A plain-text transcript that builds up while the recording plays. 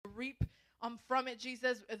reap from it,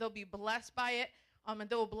 Jesus. They'll be blessed by it. And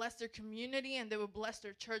they will bless their community and they will bless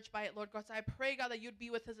their church by it, Lord God. So I pray, God, that you'd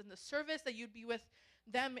be with us in the service, that you'd be with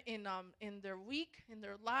them in their week, in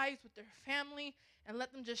their lives, with their family, and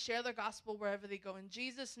let them just share the gospel wherever they go. In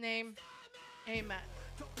Jesus' name, amen.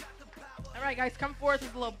 All right, guys, come forth.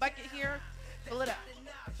 There's a little bucket here. Fill it up.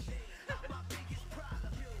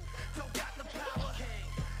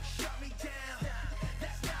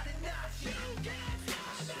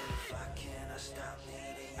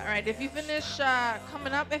 All right, if you finish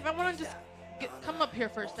coming up, if I want to just come up here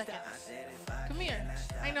for a second. Come here.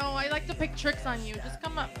 I know, I like to pick tricks on you. Just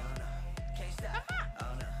come up. Come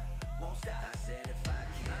on.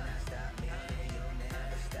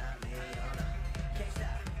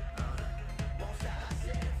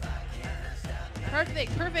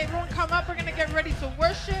 Perfect. Everyone come up. We're going to get ready to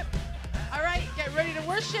worship. All right, get ready to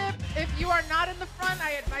worship. If you are not in the front,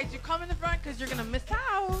 I advise you come in the front because you're going to miss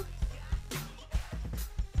out.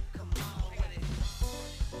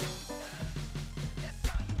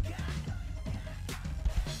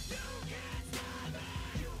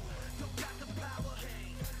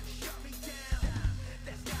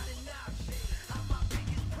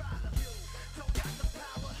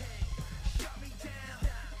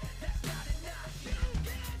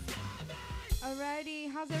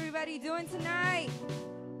 Alrighty, how's everybody doing tonight?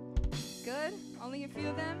 Good? Only a few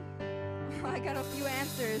of them? I got a few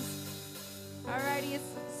answers. Alrighty, it's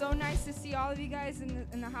so nice to see all of you guys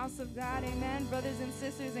in the house of God, amen. Brothers and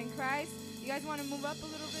sisters in Christ. You guys want to move up a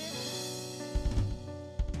little bit?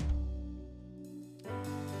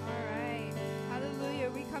 Alright,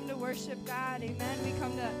 hallelujah. We come to worship God, amen. We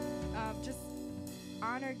come to just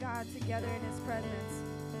honor God together in His presence.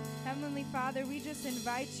 Heavenly Father, we just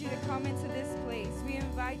invite you to come into this place. We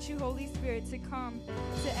invite you, Holy Spirit, to come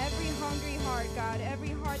to every hungry heart, God,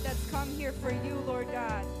 every heart that's come here for you, Lord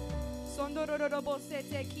God.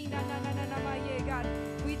 God,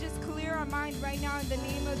 we just clear our mind right now in the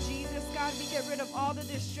name of Jesus, God. We get rid of all the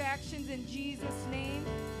distractions in Jesus' name.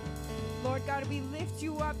 Lord God, we lift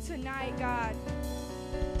you up tonight, God.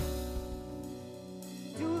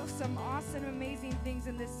 Do some awesome, amazing things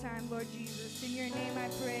in this time, Lord Jesus. In your name I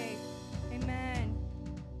pray. Amen.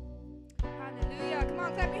 Hallelujah. Come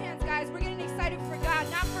on, clap your hands, guys. We're getting excited for God,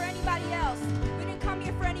 not for anybody else. We didn't come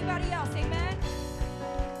here for anybody else. Amen.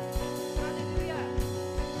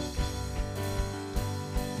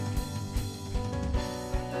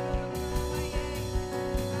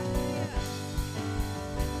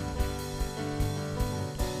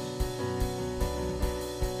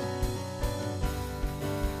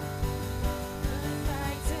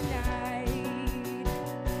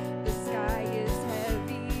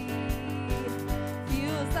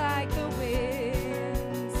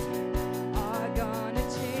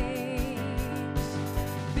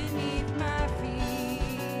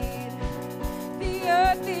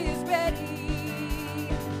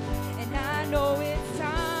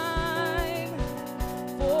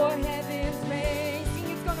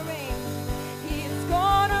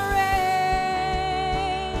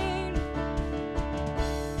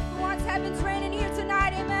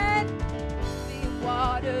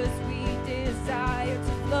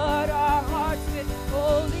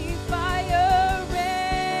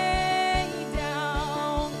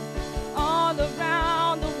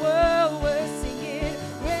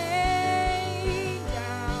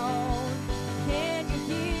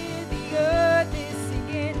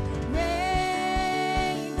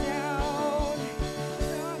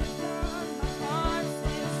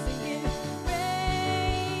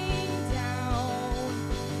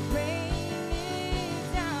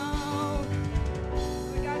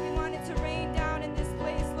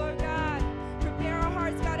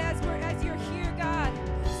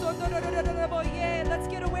 Let's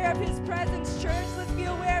get aware of His presence, church. Let's be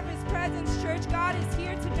aware of His presence, church. God is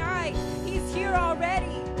here tonight. He's here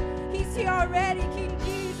already. He's here already. King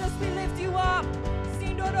Jesus, we lift you up.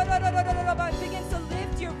 Begin to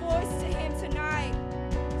lift your voice to Him tonight.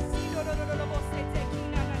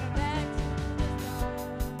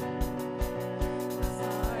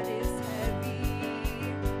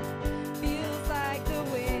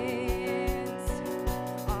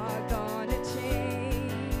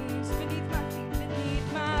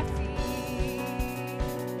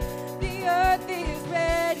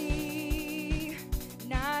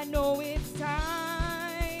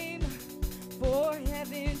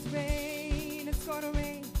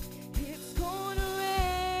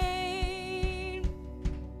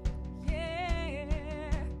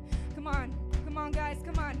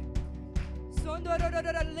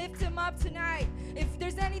 Lift Him up tonight. If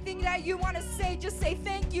there's anything that you want to say, just say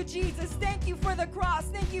thank you, Jesus. Thank you for the cross.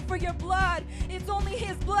 Thank you for your blood. It's only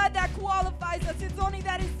his blood that qualifies us. It's only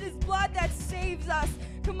that it's his blood that saves us.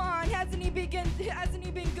 Come on, hasn't he been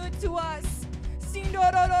good to us? Say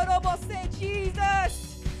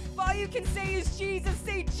Jesus. If all you can say is Jesus,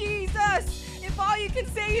 say Jesus. If all you can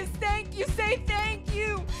say is thank you, say thank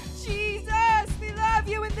you. Jesus, we love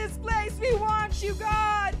you in this place. We want you,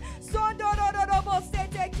 God.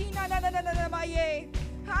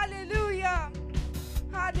 Hallelujah.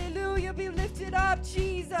 Hallelujah. Be lifted up,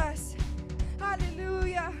 Jesus.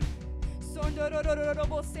 Hallelujah.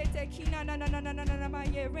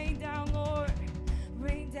 Rain down, Lord.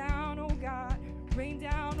 Rain down, oh God. Rain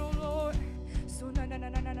down, oh Lord.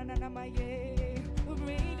 We're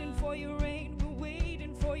waiting for your rain. We're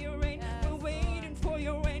waiting for your rain. We're waiting for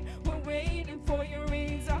your rain. We're waiting for your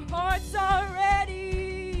rains. Our hearts are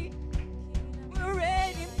ready. We're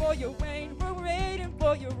waiting for your rain. We're waiting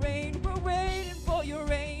for your rain. We're waiting for your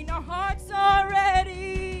rain. Our hearts are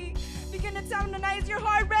ready. Begin to tell them tonight, is your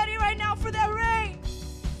heart ready right now for that rain?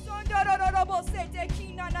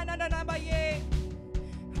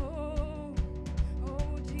 Oh,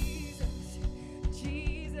 Jesus,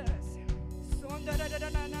 Jesus.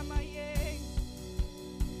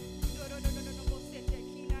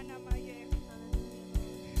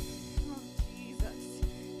 Oh, Jesus,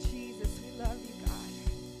 Jesus, we love you, God.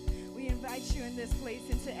 We invite you in this place,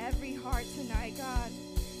 into every heart tonight, God.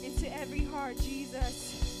 Into every heart,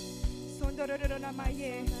 Jesus.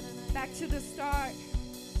 Back to the start.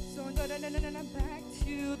 Back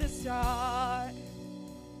to the start.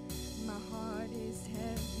 My heart is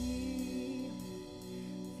heavy.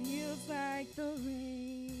 Feels like the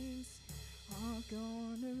rains are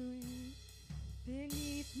gonna rain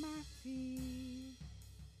beneath my feet.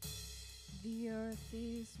 The earth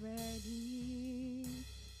is ready.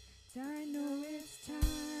 I know it's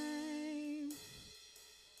time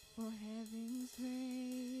for heaven's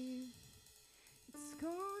rain. It's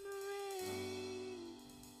gonna rain.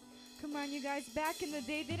 Come on, you guys. Back in the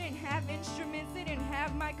day, they didn't have instruments. They didn't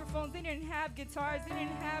have microphones. They didn't have guitars. They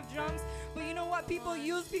didn't have drums. But you know what people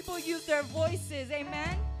use? People use their voices.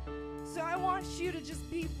 Amen? So I want you to just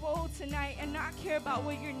be bold tonight and not care about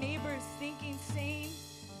what your neighbor is thinking, saying.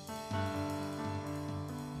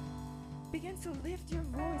 Begin to lift your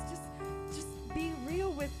voice. Just be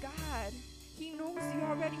real with God. He knows you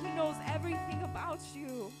already. He knows everything about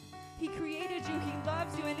you. He created you. He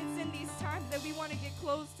loves you. And it's in these times that we want to get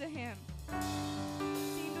close to him.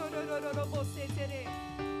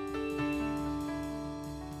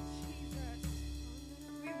 Jesus,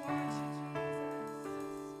 we want you, Jesus.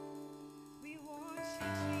 We want you,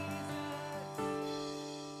 Jesus.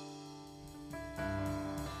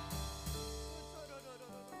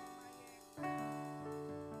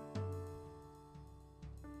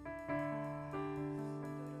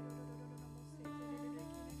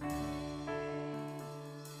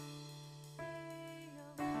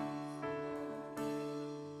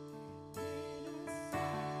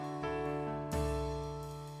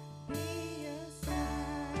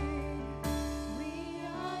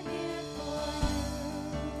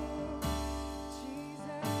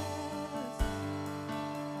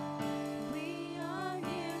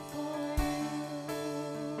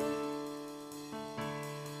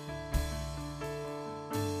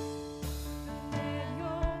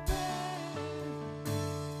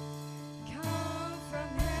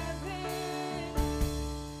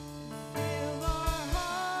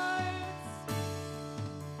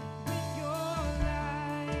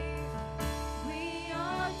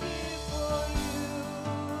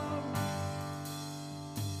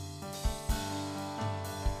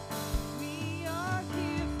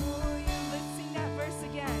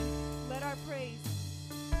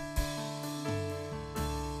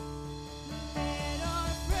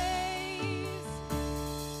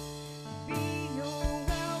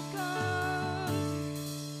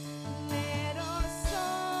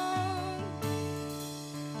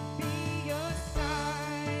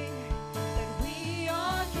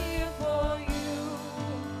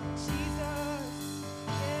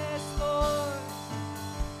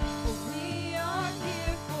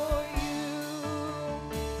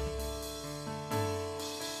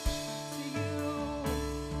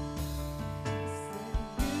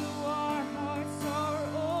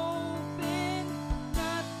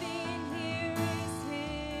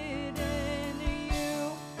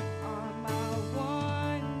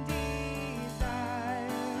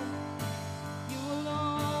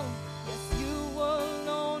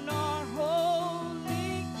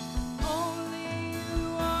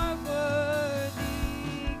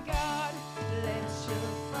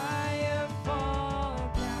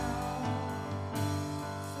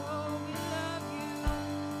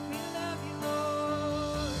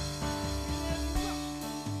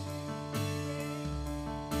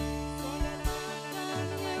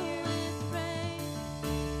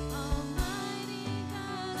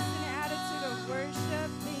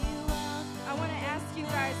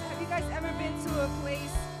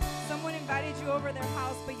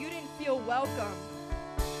 but you didn't feel welcome.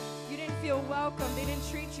 You didn't feel welcome. They didn't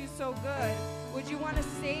treat you so good. Would you want to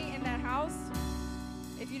stay in that house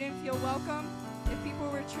if you didn't feel welcome? If people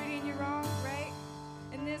were treating you wrong, right?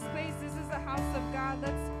 In this place, this is the house of God.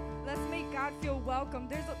 Let's make God feel welcome.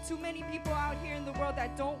 There's too many people out here in the world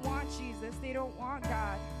that don't want Jesus. They don't want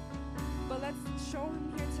God. But let's show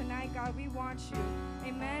him here tonight, God. We want you.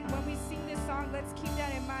 Amen. When we sing this song, let's keep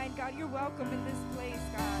that in mind. God, you're welcome in this place,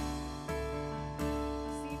 God.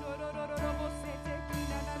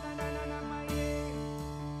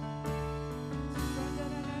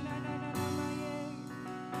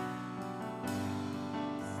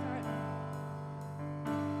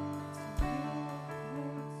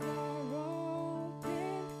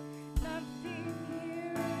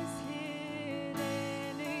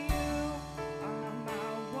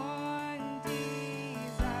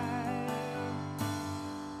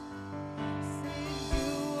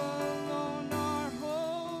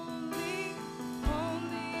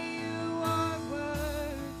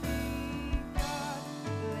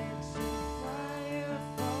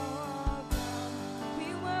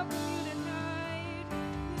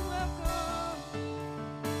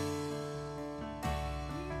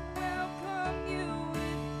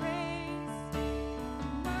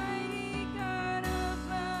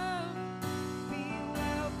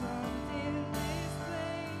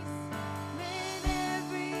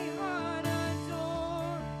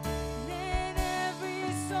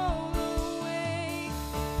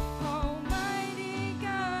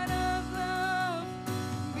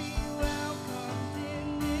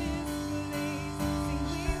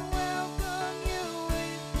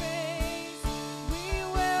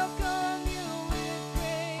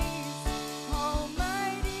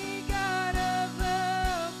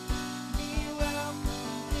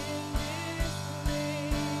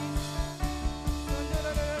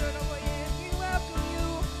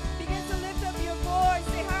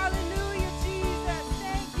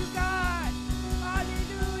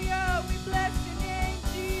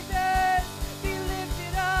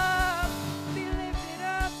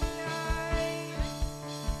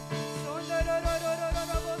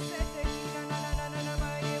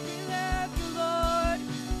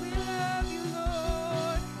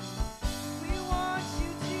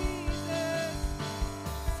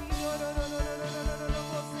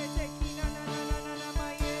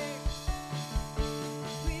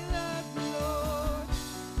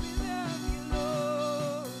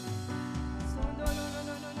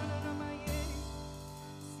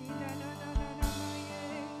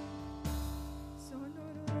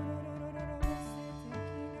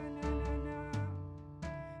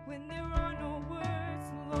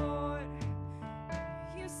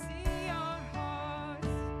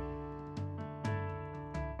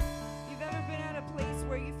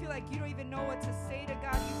 You don't even know what to say to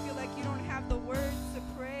God. You feel like you don't have the words to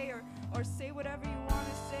pray or say whatever you want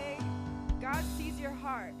to say. God sees your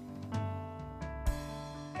heart.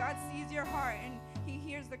 God sees your heart, and he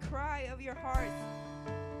hears the cry of your heart.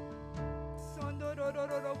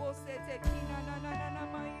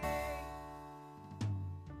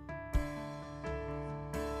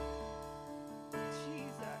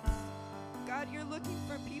 Jesus. God, you're looking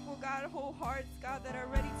for people, God, whole hearts, God, that are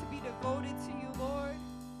ready to be devoted to you, Lord.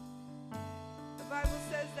 The Bible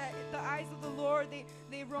says that the eyes of the Lord,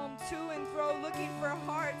 they roam to and fro looking for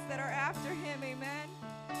hearts that are after him. Amen.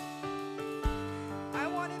 I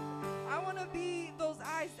want to be those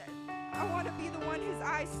eyes I want to be the one his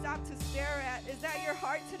eyes stop to stare at. Is that your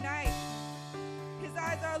heart tonight? His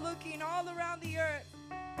eyes are looking all around the earth.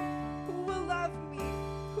 Who will love me?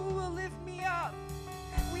 Who will lift me up?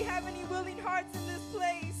 We have any willing hearts in this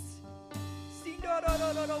place?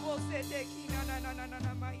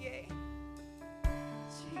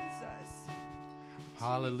 Jesus.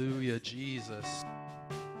 Hallelujah, Jesus.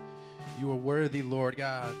 You are worthy, Lord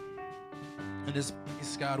God. In this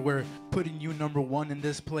place, God, we're putting you number one in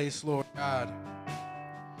this place, Lord God.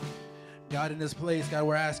 God, in this place, God,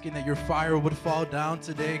 we're asking that your fire would fall down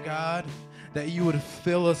today, God. That you would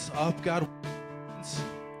fill us up, God.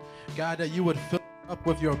 God, that you would fill us up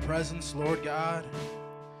with your presence, Lord God.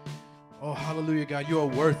 Oh, hallelujah, God. You are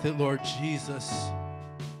worth it, Lord Jesus.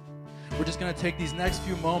 We're just going to take these next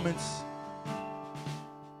few moments.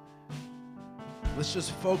 Let's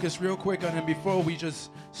just focus real quick on him before we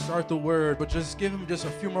just start the word. But just give him just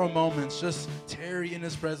a few more moments. Just tarry in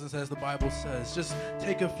his presence, as the Bible says. Just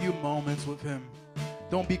take a few moments with him.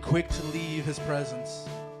 Don't be quick to leave his presence.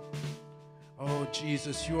 Oh,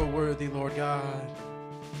 Jesus, you are worthy, Lord God.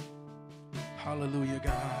 Hallelujah,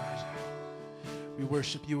 God. We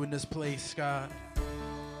worship you in this place, God.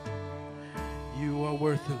 You are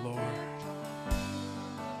worth it, Lord.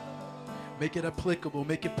 Make it applicable.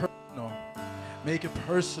 Make it personal. Make it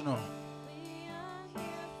personal.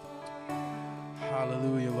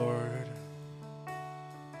 Hallelujah, Lord.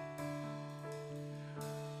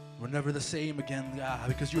 We're never the same again, God,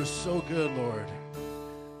 because you're so good, Lord.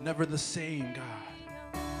 Never the same,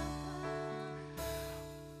 God.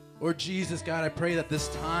 Lord Jesus, God, I pray that this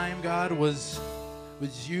time, God, was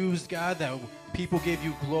used, God, that people gave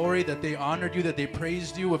you glory, that they honored you, that they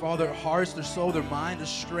praised you with all their hearts, their soul, their mind, their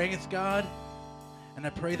strength, God. And I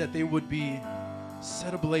pray that they would be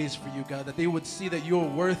set ablaze for you, God, that they would see that you are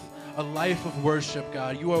worth a life of worship,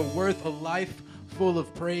 God. You are worth a life full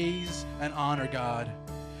of praise and honor, God.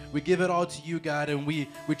 We give it all to you, God, and we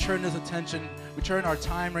turn this attention, we turn our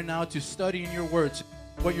time right now to studying your words,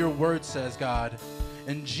 what your word says, God.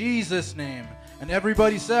 In Jesus' name. And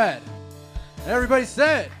everybody said,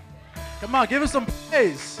 come on, give us some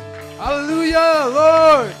praise. Hallelujah,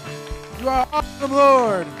 Lord. You are awesome,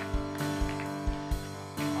 Lord.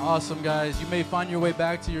 Awesome, guys. You may find your way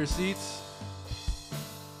back to your seats.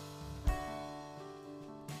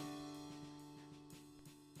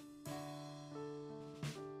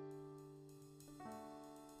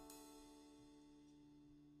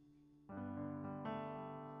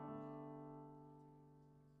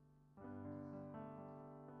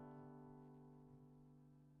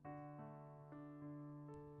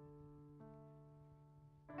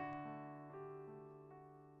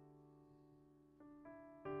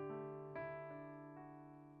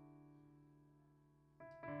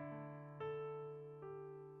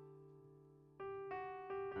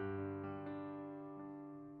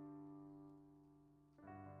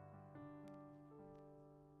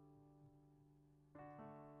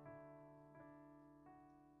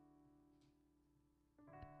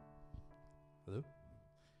 Hello?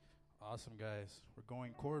 Awesome, guys. We're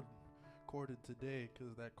going corded today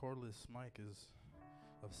because that cordless mic is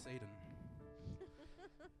of Satan.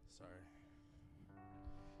 Sorry.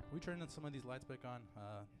 We turning some of these lights back on,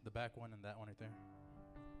 the back one and that one right there.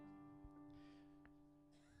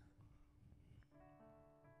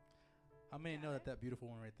 How many know that that beautiful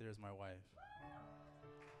one right there is my wife?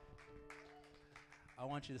 I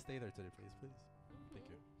want you to stay there today, please. Thank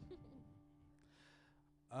you.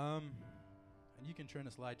 And you can turn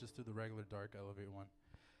the slide just to the regular dark elevate one.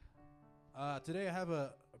 Today I have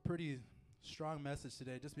a pretty strong message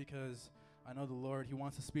today, just because I know the Lord, He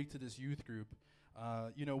wants to speak to this youth group.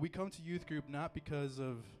 We come to youth group not because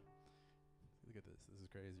of, look at this is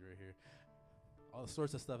crazy right here. All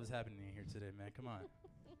sorts of stuff is happening here today, man. Come on.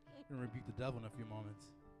 I'm going to rebuke the devil in a few moments.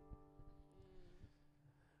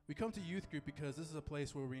 We come to youth group because this is a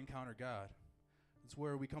place where we encounter God. It's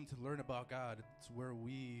where we come to learn about God. It's where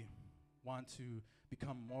we want to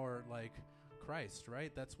become more like Christ,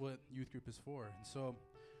 right? That's what youth group is for. And so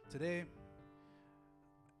today,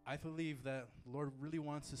 I believe that the Lord really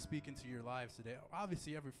wants to speak into your lives today.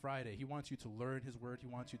 Obviously, every Friday, He wants you to learn His word. He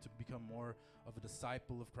wants you to become more of a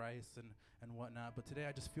disciple of Christ and whatnot. But today,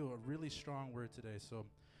 I just feel a really strong word today. So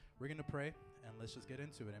we're going to pray, and let's just get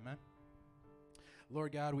into it. Amen.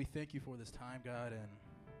 Lord God, we thank you for this time, God, and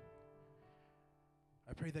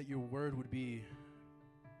I pray that your word would be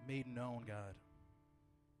made known, God.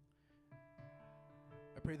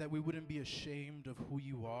 I pray that we wouldn't be ashamed of who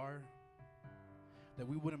you are, that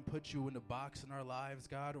we wouldn't put you in a box in our lives,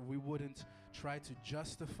 God, or we wouldn't try to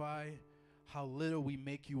justify how little we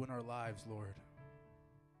make you in our lives, Lord.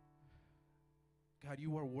 God,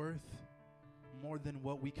 you are worth more than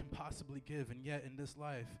what we can possibly give, and yet in this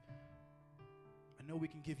life, I know we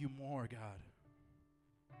can give you more, God.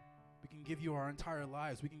 We can give you our entire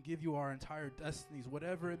lives. We can give you our entire destinies,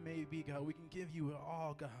 whatever it may be, God. We can give you it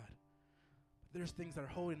all, God. But there's things that are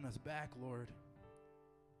holding us back, Lord.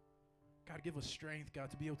 God, give us strength, God,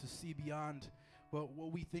 to be able to see beyond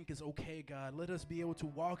what we think is okay, God. Let us be able to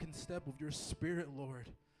walk in step with your Spirit, Lord.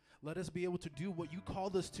 Let us be able to do what you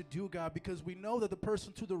called us to do, God, because we know that the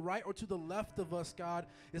person to the right or to the left of us, God,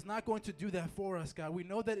 is not going to do that for us, God. We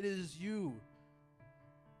know that it is you.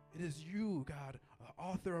 It is you, God, the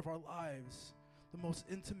author of our lives, the most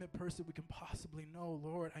intimate person we can possibly know,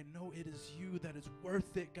 Lord. I know it is you that is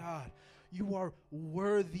worth it, God. You are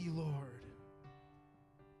worthy, Lord.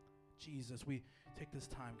 Jesus, we take this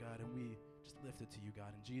time, God, and we just lift it to you,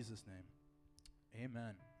 God, in Jesus' name.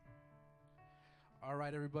 Amen. All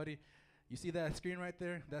right, everybody. You see that screen right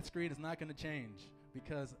there? That screen is not going to change,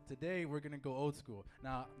 because today we're going to go old school.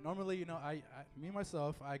 Now, normally, me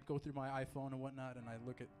myself, I go through my iPhone and whatnot, and I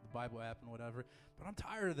look at the Bible app and whatever, but I'm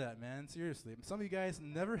tired of that, man, seriously. Some of you guys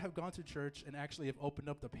never have gone to church and actually have opened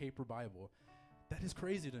up the paper Bible. That is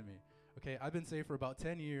crazy to me. Okay, I've been saved for about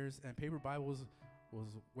 10 years, and paper Bibles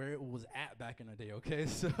was where it was at back in the day, okay?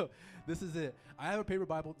 So this is it. I have a paper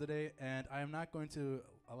Bible today, and I am not going to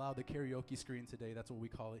allow the karaoke screen today. That's what we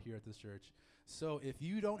call it here at this church. So if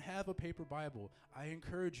you don't have a paper Bible, I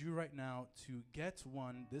encourage you right now to get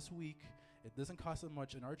one this week. It doesn't cost that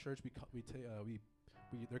much in our church.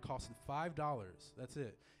 They're costing $5. That's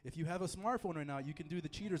it. If you have a smartphone right now, you can do the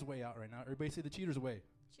cheater's way out right now. Everybody say the cheater's way.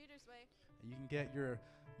 Cheater's way. You can get your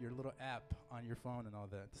little app on your phone and all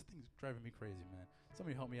that. This thing's driving me crazy, man.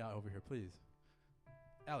 Somebody help me out over here, please.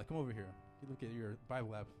 Alec, come over here. You look at your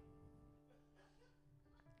Bible app.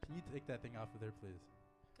 Can you take that thing off of there, please?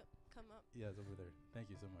 Come up. Yeah, it's over there. Thank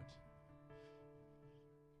you so much.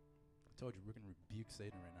 I told you we're going to rebuke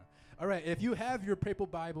Satan right now. All right, if you have your paper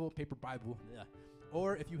Bible, yeah,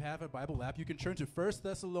 or if you have a Bible app, you can turn to 1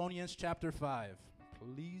 Thessalonians chapter 5.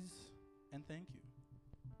 Please and thank you.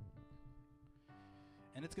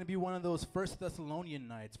 And it's going to be one of those 1 Thessalonian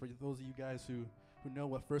nights for those of you guys who know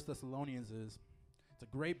what 1 Thessalonians is. It's a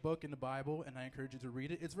great book in the Bible, and I encourage you to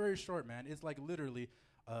read it. It's very short, man. It's like literally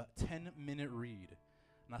a 10-minute read.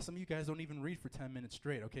 Now, some of you guys don't even read for 10 minutes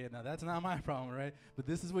straight, okay? Now, that's not my problem, right? But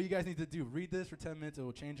this is what you guys need to do. Read this for 10 minutes. It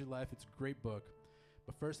will change your life. It's a great book.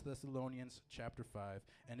 But 1 Thessalonians chapter 5,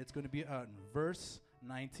 and it's going to be in verse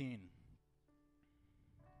 19.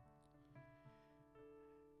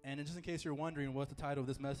 And just in case you're wondering what the title of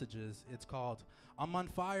this message is, it's called I'm on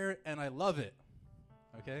Fire and I Love It.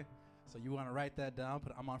 Okay? So you want to write that down,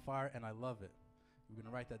 put I'm on fire and I love it. We're going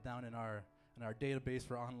to write that down in our database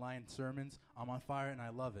for online sermons. I'm on fire and I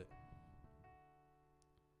love it.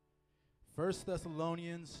 1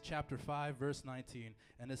 Thessalonians chapter 5 verse 19,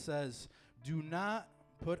 and it says, "Do not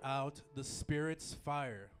put out the Spirit's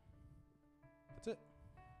fire." That's it.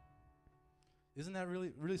 Isn't that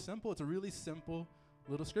really, really simple? It's a really simple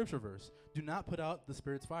little scripture verse. Do not put out the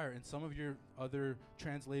Spirit's fire. In some of your other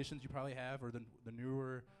translations you probably have, or the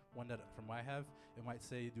newer one that from I have, it might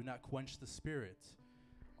say, "Do not quench the Spirit."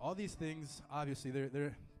 All these things, obviously,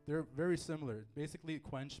 they're very similar. Basically,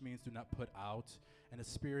 quench means do not put out, and the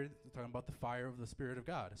Spirit, we're talking about the fire of the Spirit of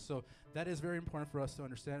God. So that is very important for us to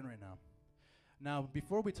understand right now. Now,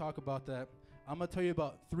 before we talk about that, I'm going to tell you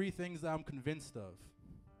about 3 things that I'm convinced of.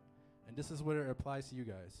 And this is what it applies to you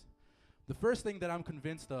guys. The first thing that I'm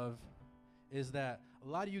convinced of is that a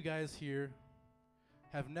lot of you guys here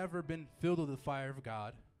have never been filled with the fire of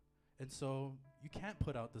God, and so you can't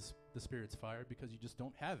put out the Spirit's fire because you just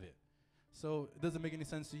don't have it. So it doesn't make any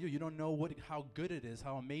sense to you. You don't know how good it is,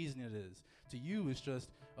 how amazing it is. To you, it's just,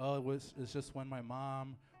 it's just when my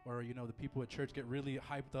mom or, the people at church get really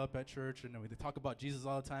hyped up at church and they talk about Jesus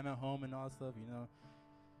all the time at home and all that stuff,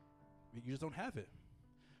 You just don't have it.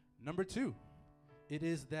 Number 2, it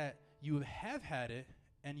is that you have had it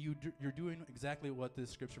and you're doing exactly what this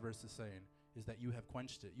scripture verse is saying, is that you have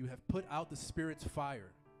quenched it. You have put out the Spirit's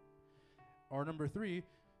fire. Or number 3,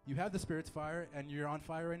 you have the Spirit's fire and you're on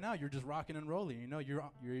fire right now. You're just rocking and rolling.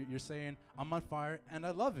 You're saying, I'm on fire and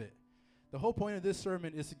I love it. The whole point of this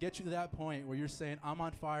sermon is to get you to that point where you're saying, I'm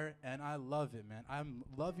on fire and I love it, man. I'm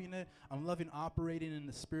loving it. I'm loving operating in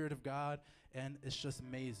the Spirit of God, and it's just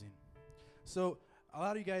amazing. So a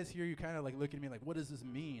lot of you guys here, you kind of like looking at me like, what does this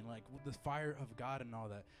mean? Like the fire of God and all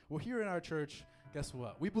that. Well, here in our church, guess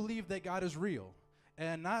what? We believe that God is real.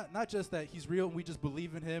 And not just that he's real and we just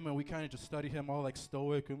believe in him and we kind of just study him all like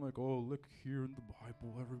stoic and like, oh, look here in the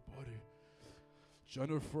Bible, everybody.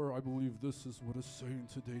 Jennifer, I believe this is what it's saying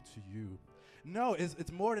today to you. No,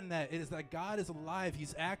 it's more than that. It is that God is alive.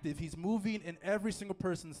 He's active. He's moving in every single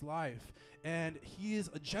person's life. And he is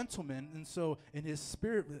a gentleman. And so in his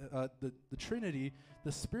spirit, the Trinity,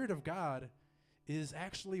 the Spirit of God is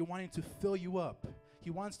actually wanting to fill you up. He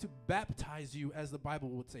wants to baptize you, as the Bible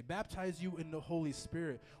would say. Baptize you in the Holy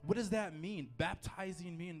Spirit. What does that mean?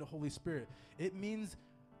 Baptizing me in the Holy Spirit. It means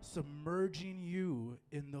submerging you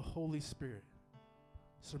in the Holy Spirit.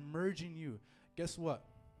 Submerging you. Guess what?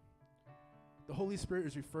 The Holy Spirit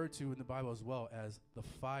is referred to in the Bible as well as the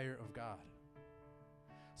fire of God.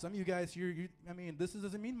 Some of you guys here, this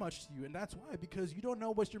doesn't mean much to you, and that's why, because you don't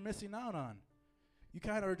know what you're missing out on. You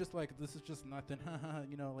kind of are just like, this is just nothing,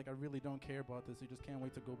 like I really don't care about this. I just can't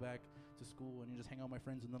wait to go back to school and you just hang out with my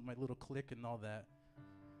friends and my little clique and all that.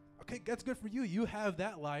 Okay, that's good for you. You have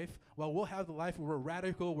that life. Well, we'll have the life where we're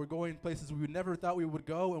radical. We're going places we never thought we would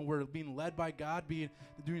go, and we're being led by God,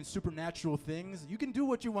 doing supernatural things. You can do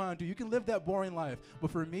what you want to do. You can live that boring life.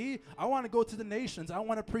 But for me, I want to go to the nations. I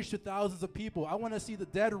want to preach to thousands of people. I want to see the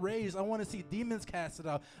dead raised. I want to see demons casted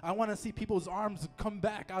out. I want to see people's arms come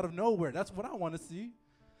back out of nowhere. That's what I want to see.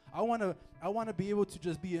 I want to be able to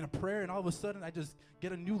just be in a prayer, and all of a sudden I just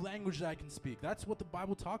get a new language that I can speak. That's what the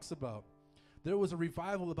Bible talks about. There was a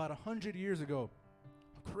revival about 100 years ago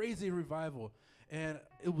crazy revival. And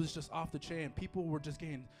it was just off the chain. People were just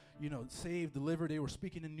getting, saved, delivered. They were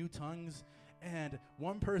speaking in new tongues. And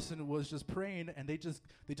one person was just praying, and they just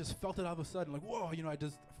felt it all of a sudden, like, whoa, I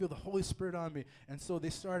just feel the Holy Spirit on me. And so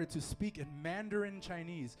they started to speak in Mandarin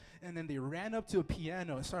Chinese, and then they ran up to a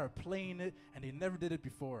piano and started playing it, and they never did it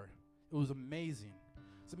before. It was amazing.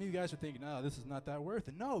 Some of you guys are thinking, no, this is not that worth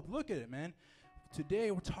it. No, look at it, man.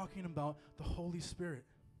 Today we're talking about the Holy Spirit.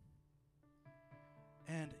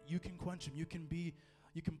 And you can quench him. You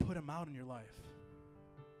can put him out in your life.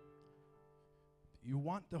 You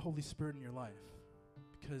want the Holy Spirit in your life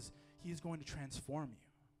because he is going to transform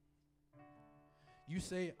you. You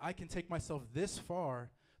say, I can take myself this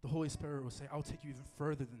far, the Holy Spirit will say, I'll take you even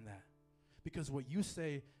further than that. Because what you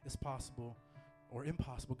say is possible or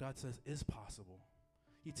impossible, God says is possible.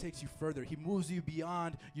 He takes you further. He moves you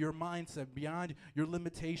beyond your mindset, beyond your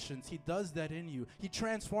limitations. He does that in you. He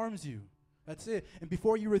transforms you. That's it. And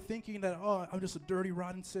before you were thinking that, oh, I'm just a dirty,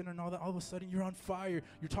 rotten sinner and all that, all of a sudden you're on fire.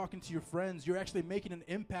 You're talking to your friends. You're actually making an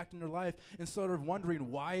impact in your life and sort of wondering,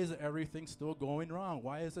 why is everything still going wrong?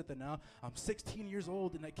 Why is it that now I'm 16 years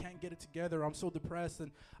old and I can't get it together? I'm so depressed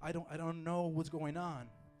and I don't know what's going on.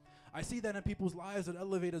 I see that in people's lives at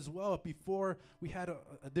Elevate as well. Before we had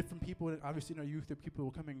a different people, obviously in our youth, there people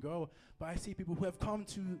will come and go. But I see people who have come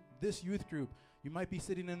to this youth group. You might be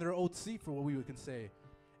sitting in their old seat for what we can say.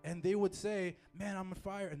 And they would say, man, I'm on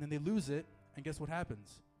fire. And then they lose it. And guess what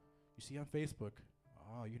happens? You see on Facebook,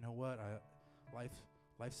 oh, you know what?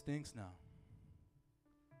 Life stinks now.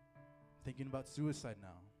 I'm thinking about suicide now.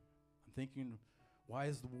 I'm thinking, why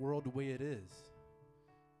is the world the way it is?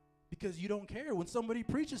 Because you don't care when somebody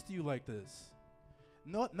preaches to you like this.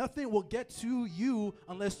 Nothing will get to you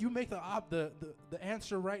unless you make the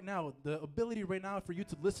answer right now, the ability right now for you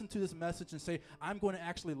to listen to this message and say, I'm going to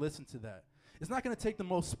actually listen to that. It's not going to take the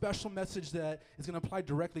most special message that is going to apply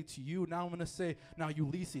directly to you. Now I'm going to say, now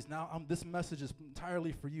Ulysses, this message is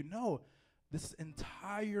entirely for you. No, this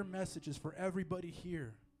entire message is for everybody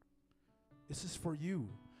here. This is for you.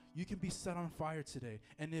 You can be set on fire today.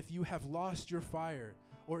 And if you have lost your fire,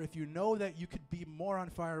 or if you know that you could be more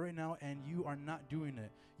on fire right now and you are not doing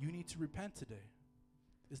it, you need to repent today.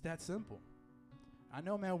 It's that simple. I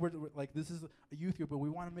know, man, we're like, this is a youth group, but we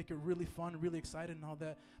want to make it really fun, really exciting and all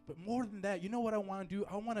that. But more than that, you know what I want to do?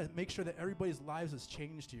 I want to make sure that everybody's lives has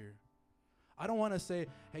changed here. I don't want to say,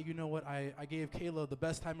 hey, you know what, I gave Kayla the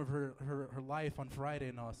best time of her life on Friday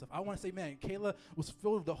and all that stuff. I want to say, man, Kayla was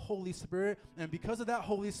filled with the Holy Spirit, and because of that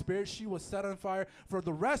Holy Spirit, she was set on fire. For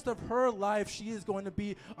the rest of her life, she is going to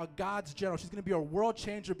be a God's general. She's going to be a world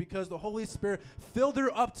changer because the Holy Spirit filled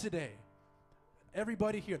her up today.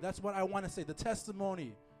 Everybody here, that's what I want to say. The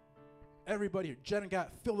testimony, everybody here. Jen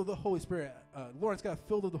got filled with the Holy Spirit. Lawrence got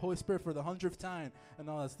filled with the Holy Spirit for the 100th time and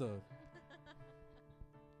all that stuff.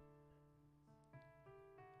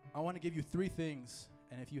 I want to give you 3 things,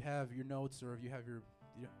 and if you have your notes or if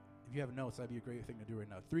you have notes, that'd be a great thing to do right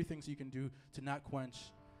now. 3 things you can do to not quench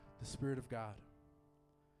the Spirit of God.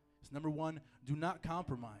 It's number 1, do not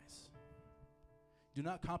compromise. Do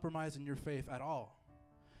not compromise in your faith at all.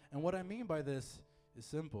 And what I mean by this is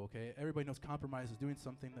simple, okay? Everybody knows compromise is doing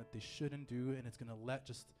something that they shouldn't do, and it's going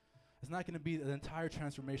to it's not going to be the entire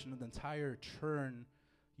transformation, the entire churn,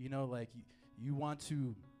 like you want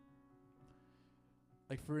to,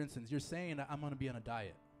 like for instance, you're saying that I'm going to be on a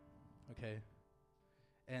diet, okay?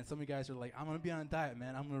 And some of you guys are like, I'm going to be on a diet,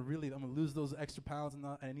 man. I'm going to lose those extra pounds, and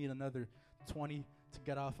I need another 20 to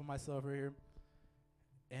get off of myself right here.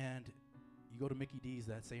 And you go to Mickey D's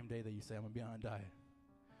that same day that you say, I'm going to be on a diet.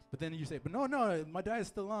 But then you say, but no, my diet's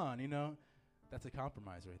still on, That's a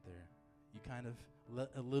compromise right there. You kind of let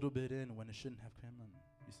a little bit in when it shouldn't have come in.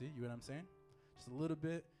 You see? You know what I'm saying? Just a little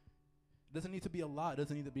bit. It doesn't need to be a lot. It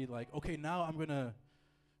doesn't need to be like, okay, now I'm gonna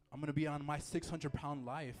be on my 600-pound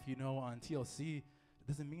life, on TLC. It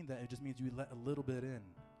doesn't mean that. It just means you let a little bit in.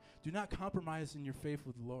 Do not compromise in your faith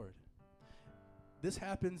with the Lord. This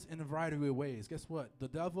happens in a variety of ways. Guess what? The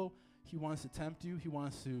devil, he wants to tempt you. He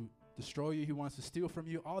wants to destroy you. He wants to steal from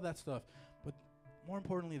you, all that stuff. But more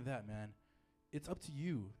importantly than that, man, it's up to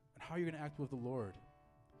you and how you're going to act with the Lord.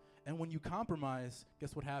 And when you compromise,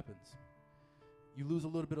 guess what happens? You lose a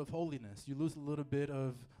little bit of holiness. You lose a little bit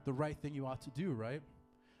of the right thing you ought to do, right?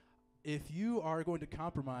 If you are going to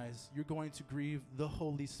compromise, you're going to grieve the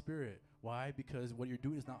Holy Spirit. Why? Because what you're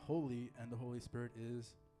doing is not holy, and the Holy Spirit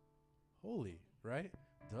is holy, right?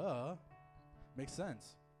 Duh. Makes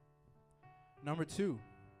sense. Number 2,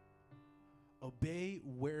 obey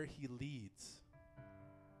where he leads.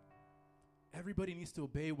 Everybody needs to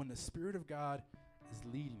obey when the Spirit of God is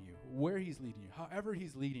leading you, where he's leading you, however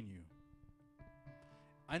he's leading you.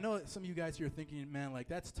 I know that some of you guys here are thinking, man, like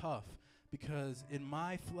that's tough, because in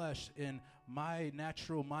my flesh, in my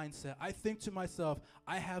natural mindset, I think to myself,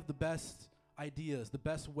 I have the best ideas, the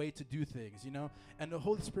best way to do things, you know? And the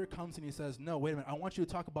Holy Spirit comes and he says, no, wait a minute, I want you to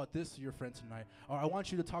talk about this to your friend tonight, or I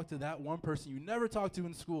want you to talk to that one person you never talked to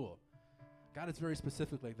in school. God is very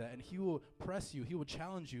specific like that, and he will press you, he will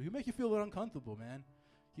challenge you, he'll make you feel a little uncomfortable, man.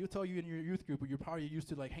 He'll tell you in your youth group, where you're probably used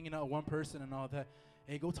to like hanging out with one person and all that,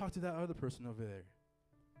 hey, go talk to that other person over there.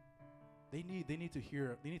 They need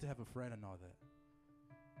to have a friend and all that.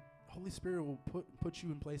 The Holy Spirit will put you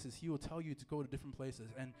in places. He will tell you to go to different places,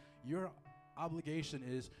 and your obligation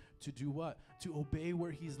is to do what? To obey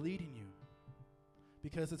where he's leading you.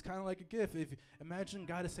 Because it's kind of like a gift. If imagine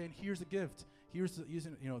God is saying, here's a gift. Here's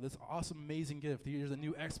this awesome, amazing gift. Here's a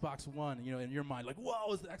new Xbox One, in your mind, like,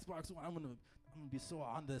 whoa, it's the Xbox One. I'm gonna be so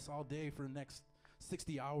on this all day for the next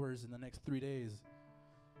 60 hours in the next 3 days.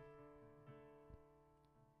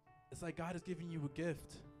 It's like God is giving you a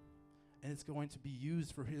gift, and it's going to be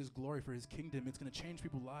used for his glory, for his kingdom. It's going to change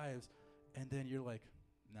people's lives. And then you're like,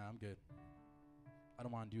 nah, I'm good. I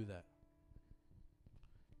don't want to do that.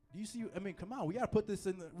 Do you see? I mean, come on. We got to put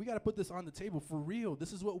this on the table for real.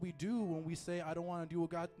 This is what we do when we say, I don't want to do what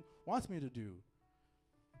God wants me to do.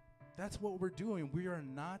 That's what we're doing. We are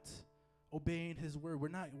not obeying his word. We're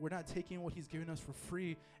not taking what he's giving us for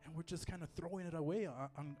free, and we're just kind of throwing it away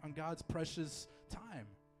on God's precious time.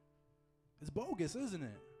 It's bogus, isn't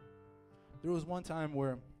it? There was one time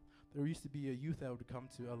where there used to be a youth that would come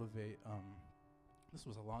to Elevate. This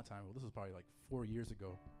was a long time ago. This was probably like 4 years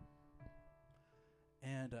ago.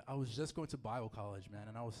 And I was just going to Bible college, man,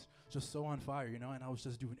 and I was just so on fire, and I was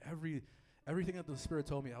just doing everything that the Spirit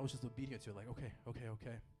told me. I was just obedient to it, like,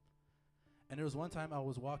 okay. And there was one time I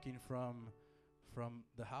was walking from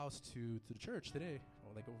the house to the church today,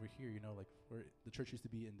 or like over here, like where the church used to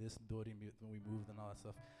be in this building when we moved and all that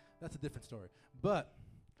stuff. That's a different story. But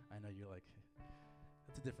I know you're like,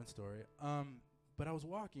 that's a different story. But I was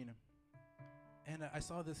walking, and I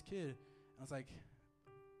saw this kid, and I was like,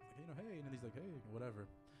 hey, and then he's like, hey, whatever.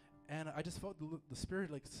 And I just felt the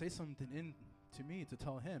Spirit like say something in to me to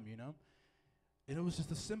tell him, And it was just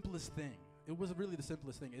the simplest thing. It was really the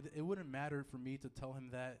simplest thing. It wouldn't matter for me to tell him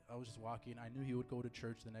that. I was just walking. I knew he would go to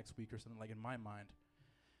church the next week or something, like in my mind.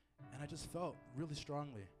 And I just felt really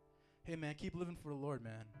strongly, hey, man, keep living for the Lord,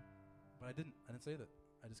 man. But I didn't say that.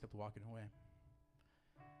 I just kept walking away.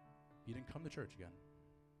 He didn't come to church again.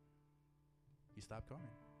 He stopped coming.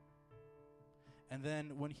 And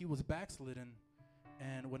then when he was backslidden,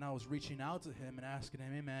 and when I was reaching out to him and asking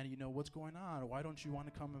him, hey, man, what's going on? Why don't you want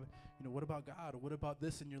to come? What about God? Or what about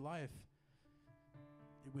this in your life?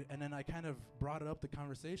 And then I kind of brought it up, the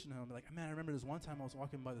conversation to him. Like, man, I remember this one time I was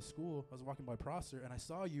walking by the school. I was walking by Prosser, and I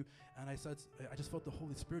saw you, and I said, I just felt the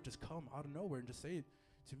Holy Spirit just come out of nowhere and just say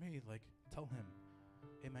to me, like, tell him,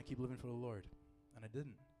 hey, man, keep living for the Lord. And I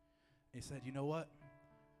didn't. And he said, you know what?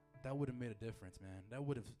 That would have made a difference, man. That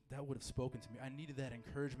would have spoken to me. I needed that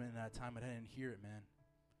encouragement in that time, but I didn't hear it, man.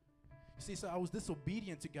 You see, so I was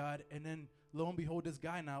disobedient to God, and then lo and behold, this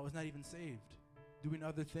guy now is not even saved, doing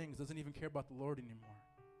other things, doesn't even care about the Lord anymore.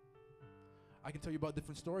 I can tell you about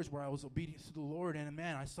different stories where I was obedient to the Lord, and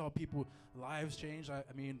man, I saw people lives change. I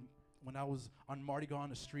mean, when I was on Mardi Gras on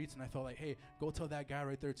the streets, and I felt like, hey, go tell that guy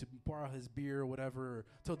right there to borrow his beer or whatever, or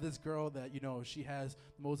tell this girl that, she has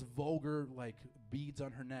the most vulgar, like, beads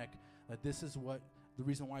on her neck, that this is the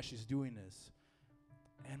reason why she's doing this.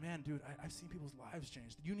 And man, dude, I've seen people's lives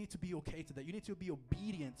change. You need to be okay to that. You need to be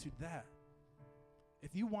obedient to that.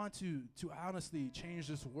 If you want to honestly change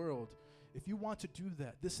this world, if you want to do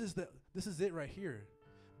that, this is it right here.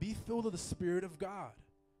 Be filled with the Spirit of God.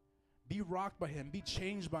 Be rocked by him. Be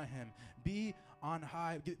changed by him. Be on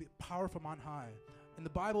high. Get power from on high. In the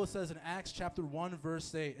Bible, it says in Acts chapter 1,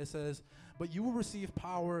 verse 8, it says, but you will receive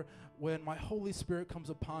power when my Holy Spirit comes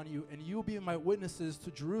upon you, and you will be my witnesses to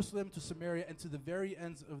Jerusalem, to Samaria, and to the very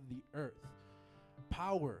ends of the earth.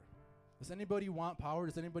 Power. Does anybody want power?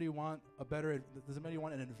 Does anybody want does anybody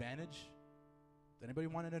want an advantage? Does anybody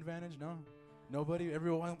want an advantage? No? Nobody?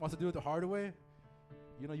 Everyone wants to do it the hard way?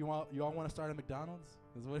 You all want to start at McDonald's?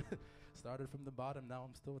 That's what started from the bottom. Now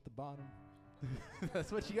I'm still at the bottom.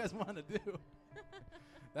 That's what you guys want to do.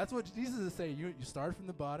 That's what Jesus is saying. You started from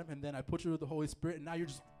the bottom, and then I put you with the Holy Spirit, and now you're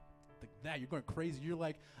just like that. You're going crazy. You're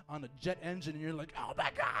like on a jet engine, and you're like, oh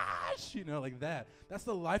my gosh, like that. That's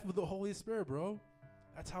the life of the Holy Spirit, bro.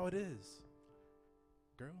 That's how it is.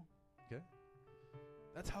 Girl, okay?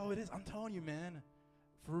 That's how it is. I'm telling you, man.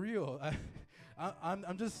 For real.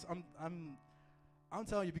 I'm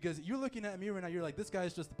telling you, because you're looking at me right now, you're like, this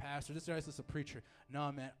guy's just a pastor, this guy's just a preacher. No,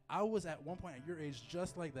 man, I was at one point at your age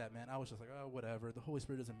just like that, man. I was just like, oh, whatever. The Holy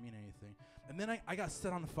Spirit doesn't mean anything. And then I got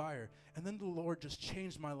set on fire, and then the Lord just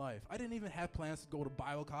changed my life. I didn't even have plans to go to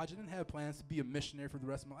Bible college. I didn't have plans to be a missionary for the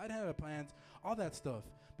rest of my life. I didn't have plans, all that stuff.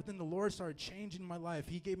 But then the Lord started changing my life.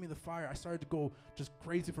 He gave me the fire. I started to go just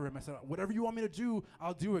crazy for him. I said, whatever you want me to do,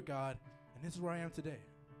 I'll do it, God. And this is where I am today.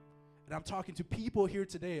 And I'm talking to people here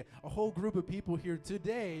today, a whole group of people here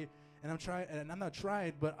today, and I'm not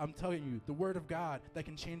trying, but I'm telling you, the Word of God that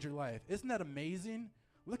can change your life. Isn't that amazing?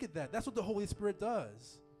 Look at that. That's what the Holy Spirit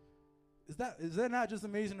does. Is that not just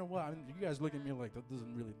amazing or what? I mean, you guys look at me like that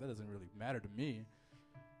doesn't really matter to me.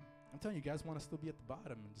 I'm telling you, guys want to still be at the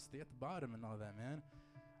bottom and just stay at the bottom and all that, man.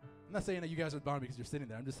 I'm not saying that you guys are at the bottom because you're sitting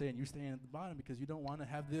there. I'm just saying you're staying at the bottom because you don't want to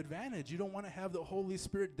have the advantage. You don't want to have the Holy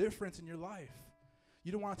Spirit difference in your life.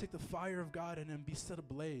 You don't want to take the fire of God and then be set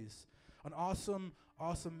ablaze. An awesome,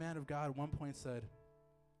 awesome man of God at one point said,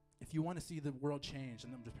 if you want to see the world change,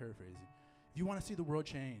 and I'm just paraphrasing, if you want to see the world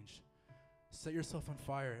change, set yourself on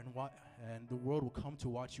fire and the world will come to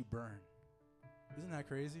watch you burn. Isn't that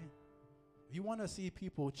crazy? If you want to see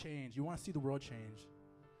people change, you want to see the world change,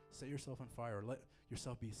 set yourself on fire, or let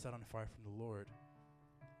yourself be set on fire from the Lord,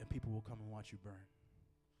 and people will come and watch you burn.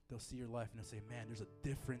 They'll see your life and they'll say, man, there's a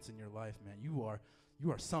difference in your life, man. You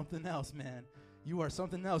are something else, man. You are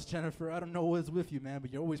something else, Jennifer. I don't know what's with you, man,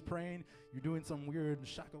 but you're always praying. You're doing some weird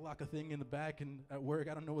shakalaka thing in the back and at work.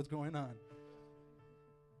 I don't know what's going on.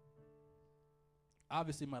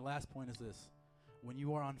 Obviously, my last point is this. When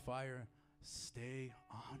you are on fire, stay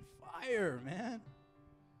on fire, man.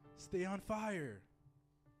 Stay on fire.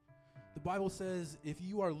 The Bible says if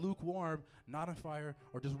you are lukewarm, not on fire,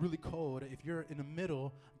 or just really cold, if you're in the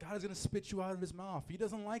middle, God is going to spit you out of his mouth. He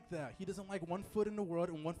doesn't like that. He doesn't like 1 foot in the world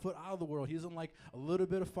and 1 foot out of the world. He doesn't like a little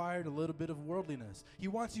bit of fire and a little bit of worldliness. He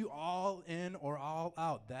wants you all in or all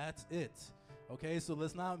out. That's it. Okay, so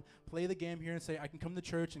let's not play the game here and say I can come to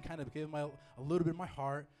church and kind of give a little bit of my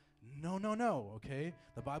heart. No, okay?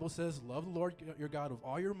 The Bible says love the Lord your God with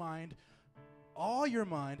all your mind. All your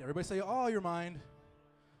mind. Everybody say all your mind.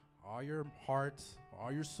 All your heart,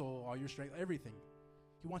 all your soul, all your strength, everything.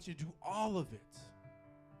 He wants you to do all of it.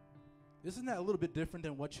 Isn't that a little bit different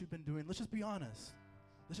than what you've been doing? Let's just be honest.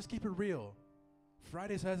 Let's just keep it real.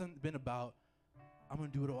 Fridays hasn't been about, I'm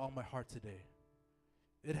going to do it with all my heart today.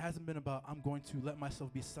 It hasn't been about, I'm going to let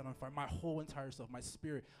myself be set on fire. My whole entire self, my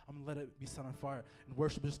spirit, I'm going to let it be set on fire. And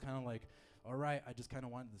worship is just kind of like, all right, I just kind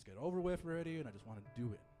of wanted this to get over with already, and I just want to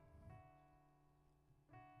do it.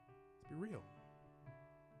 Let's be real.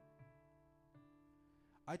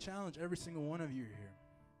 I challenge every single one of you here,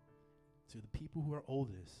 to the people who are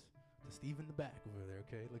oldest, to Steve in the back over there,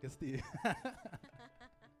 okay? Look at Steve.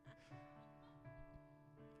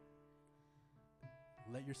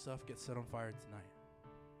 Let yourself get set on fire tonight.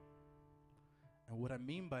 And what I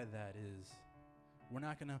mean by that is, we're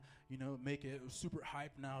not going to, make it super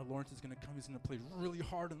hype now. Lawrence is going to come. He's going to play really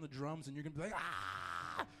hard on the drums, and you're going to be like,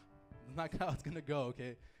 ah! That's not how it's going to go,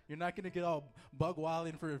 okay? You're not going to get all bug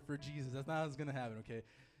wilding for Jesus. That's not how it's going to happen, okay?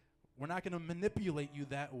 We're not going to manipulate you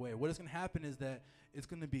that way. What is going to happen is that it's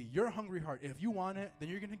going to be your hungry heart. If you want it, then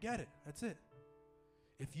you're going to get it. That's it.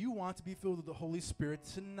 If you want to be filled with the Holy Spirit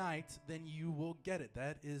tonight, then you will get it.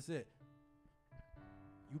 That is it.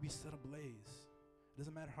 You'll be set ablaze. It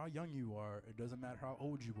doesn't matter how young you are. It doesn't matter how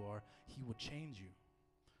old you are. He will change you.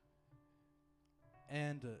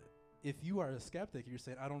 And if you are a skeptic, you're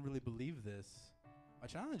saying, I don't really believe this, I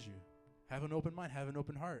challenge you. Have an open mind. Have an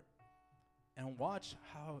open heart. And watch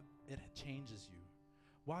how it changes you.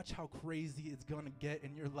 Watch how crazy it's going to get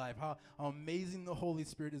in your life. How amazing the Holy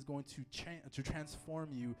Spirit is going to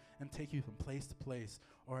transform you and take you from place to place.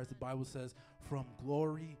 Or as the Bible says, from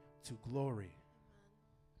glory to glory.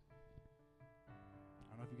 I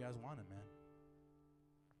don't know if you guys want it, man.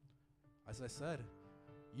 As I said,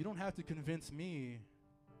 you don't have to convince me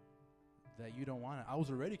that you don't want it. I was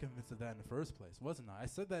already convinced of that in the first place, wasn't I? I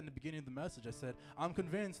said that in the beginning of the message. I said, I'm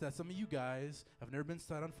convinced that some of you guys have never been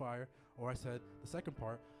set on fire. Or I said, the second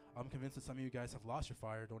part, I'm convinced that some of you guys have lost your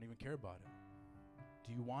fire, don't even care about it.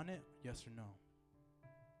 Do you want it? Yes or no?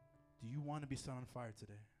 Do you want to be set on fire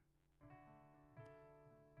today?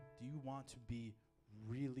 Do you want to be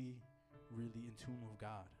really, really in tune with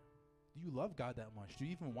God? Do you love God that much? Do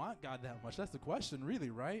you even want God that much? That's the question, really,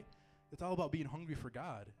 right? It's all about being hungry for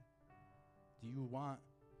God. Do you want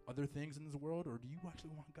other things in this world, or do you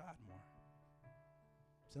actually want God more?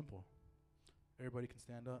 Simple. Everybody can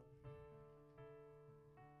stand up.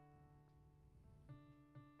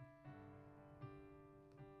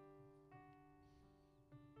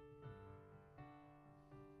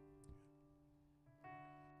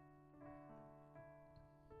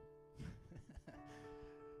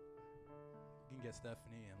 get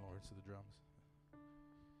Stephanie and Lawrence to the drums.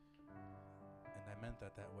 And I meant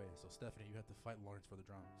that way. So Stephanie, you have to fight Lawrence for the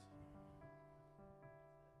drums.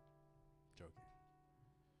 Joking.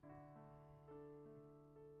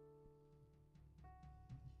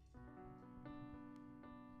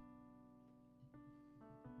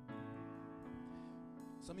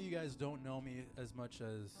 Some of you guys don't know me as much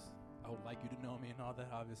as I would like you to know me and all that,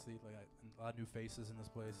 obviously. Like a lot of new faces in this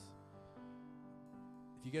place.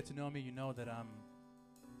 If you get to know me, you know that I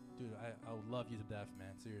would love you to death,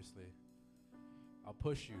 man, seriously. I'll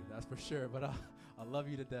push you, that's for sure, but I'll love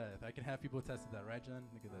you to death. I can have people attest to that, right, Jen?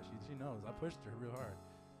 Look at that, she knows. I pushed her real hard.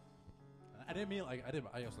 I didn't mean like, I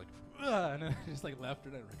was like, and then I just like left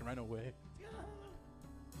her and I ran away.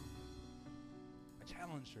 I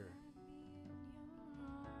challenged her.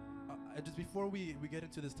 Just before we get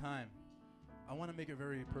into this time, I want to make it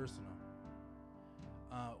very personal.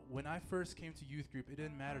 When I first came to youth group, it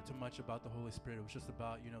didn't matter too much about the Holy Spirit. It was just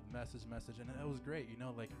about, the message, and it was great,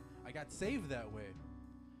 like I got saved that way.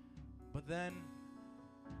 But then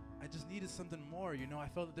I just needed something more, I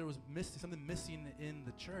felt that there was something missing in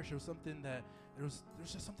the church. There was something that, there's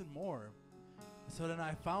just something more. So then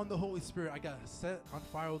I found the Holy Spirit. I got set on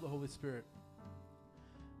fire with the Holy Spirit.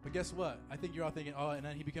 But guess what? I think you're all thinking, oh, and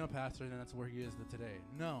then he became a pastor, and that's where he is today.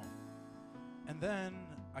 No. And then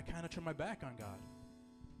I kind of turned my back on God.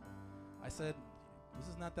 I said, this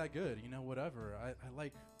is not that good, whatever. I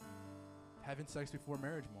like having sex before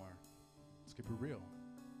marriage more. Let's keep it real.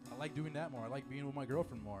 I like doing that more. I like being with my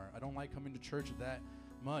girlfriend more. I don't like coming to church that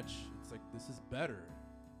much. It's like, this is better.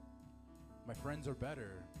 My friends are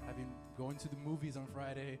better. Going to the movies on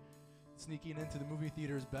Friday, sneaking into the movie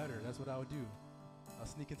theater is better. That's what I would do. I'll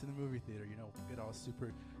sneak into the movie theater, get all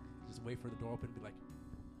super, just wait for the door open and be like,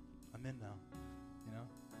 I'm in now,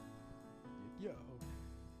 Yo.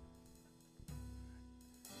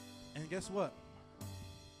 And guess what?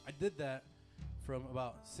 I did that from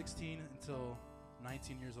about 16 until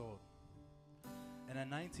 19 years old. And at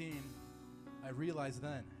 19, I realized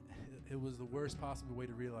then, it was the worst possible way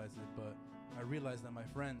to realize it, but I realized that my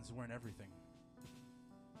friends weren't everything.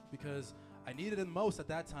 Because I needed them most at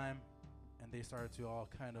that time, and they started to all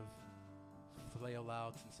kind of flail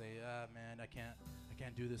out and say, man, I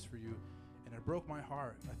can't do this for you. And it broke my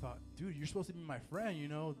heart. I thought, dude, you're supposed to be my friend,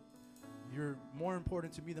 You're more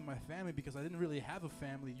important to me than my family because I didn't really have a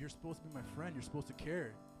family. You're supposed to be my friend. You're supposed to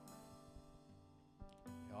care.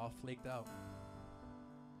 They all flaked out.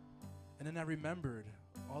 And then I remembered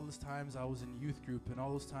all those times I was in youth group and all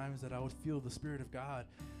those times that I would feel the Spirit of God.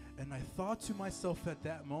 And I thought to myself at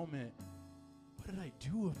that moment, what did I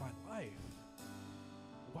do with my life?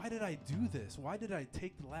 Why did I do this? Why did I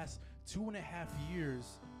take the last 2.5 years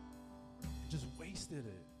and just wasted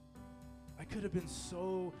it? I could have been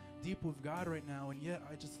so deep with God right now, and yet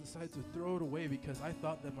I just decided to throw it away because I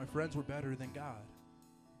thought that my friends were better than God.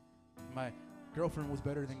 My girlfriend was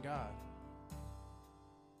better than God.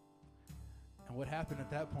 And what happened at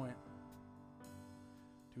that point,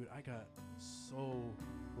 dude, I got so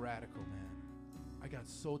radical, man. I got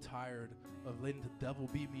so tired of letting the devil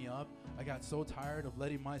beat me up. I got so tired of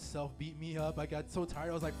letting myself beat me up. I got so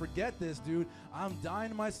tired. I was like, forget this, dude. I'm dying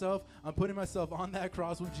to myself. I'm putting myself on that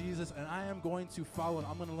cross with Jesus, and I am going to follow it.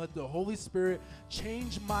 I'm going to let the Holy Spirit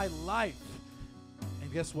change my life.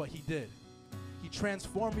 And guess what he did? He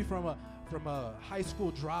transformed me from a high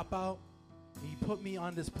school dropout. He put me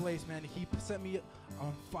on this place, man. He set me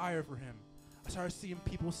on fire for him. I started seeing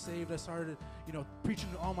people saved. I started, preaching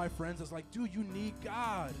to all my friends. I was like, dude, you need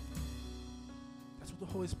God. That's what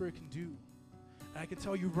the Holy Spirit can do. And I can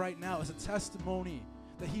tell you right now as a testimony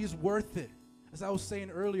that he is worth it. As I was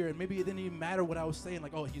saying earlier, and maybe it didn't even matter what I was saying,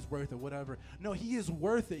 like, oh, he's worth it, whatever. No, he is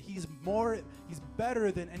worth it. He's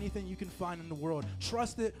better than anything you can find in the world.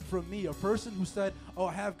 Trust it from me, a person who said, oh,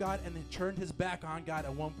 I have God, and then turned his back on God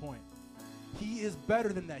at one point. He is better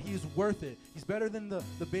than that. He is worth it. He's better than the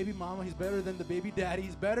baby mama. He's better than the baby daddy.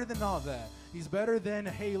 He's better than all that. He's better than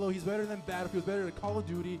Halo. He's better than Battlefield. He's better than Call of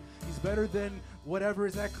Duty. He's better than whatever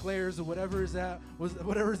is at Claire's or whatever's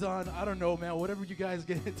on, I don't know, man, whatever you guys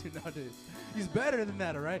get into nowadays. He's better than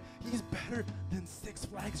that, all right? He's better than Six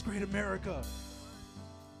Flags Great America.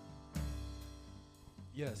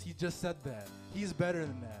 Yes, he just said that. He's better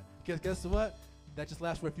than that. Because guess what? That just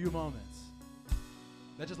lasts for a few moments.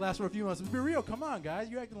 That just lasts for a few months. Be real. Come on, guys.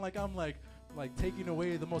 You're acting like I'm like taking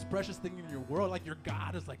away the most precious thing in your world. Like your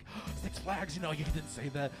God is like, oh, Six Flags, you didn't say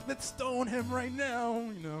that. Let's stone him right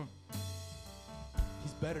now,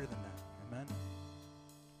 He's better than that. Amen.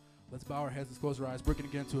 Let's bow our heads. Let's close our eyes. We're going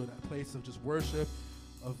to get into a place of just worship,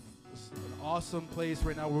 of an awesome place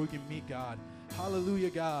right now where we can meet God. Hallelujah,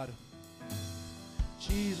 God.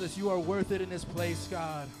 Jesus, you are worth it in this place,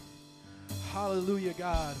 God. Hallelujah,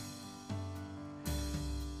 God.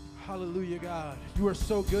 Hallelujah, God. You are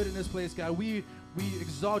so good in this place, God. We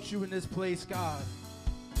exalt you in this place, God.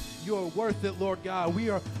 You are worth it, Lord God.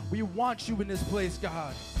 We want you in this place,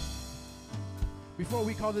 God. Before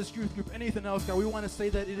we call this youth group anything else, God, we want to say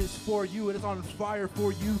that it is for you. It is on fire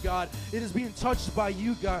for you, God. It is being touched by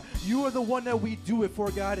you, God. You are the one that we do it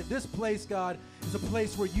for, God. And this place, God, is a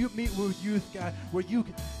place where you meet with youth, God, where you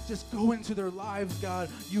can just go into their lives, God.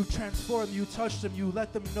 You transform them, you touch them, you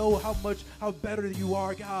let them know how better you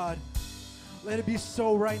are, God. Let it be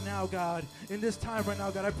so right now, God. In this time right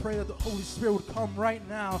now, God, I pray that the Holy Spirit would come right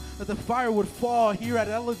now, that the fire would fall here at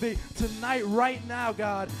Elevate tonight, right now,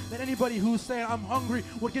 God. That anybody who's saying, I'm hungry,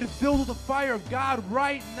 would get filled with the fire of God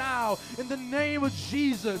right now, in the name of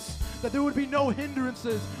Jesus. That there would be no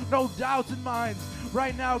hindrances, no doubts in minds.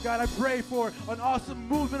 Right now, God, I pray for an awesome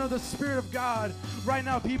movement of the Spirit of God. Right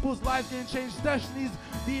now, people's lives getting changed, destinies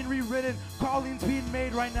being rewritten, callings being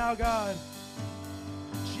made right now, God.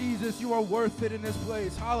 Jesus, you are worth it in this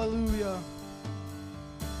place. Hallelujah.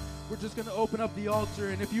 We're just going to open up the altar.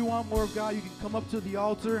 And if you want more of God, you can come up to the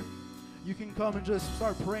altar. You can come and just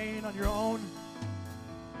start praying on your own.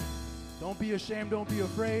 Don't be ashamed. Don't be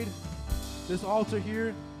afraid. This altar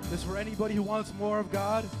here is for anybody who wants more of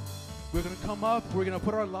God. We're going to come up. We're going to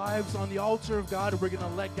put our lives on the altar of God. We're going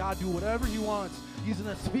to let God do whatever he wants. He's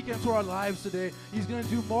going to speak into our lives today. He's going to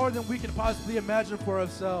do more than we can possibly imagine for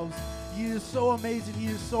ourselves. He is so amazing. He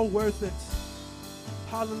is so worth it.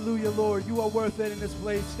 Hallelujah, Lord. You are worth it in this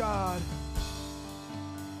place, God.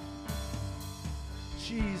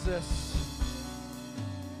 Jesus.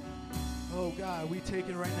 Oh, God, we take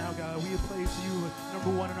it right now, God. We place you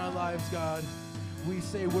number one in our lives, God. We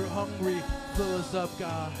say we're hungry. Fill us up,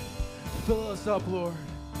 God. Fill us up, Lord.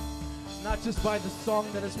 Not just by the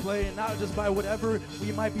song that is playing, not just by whatever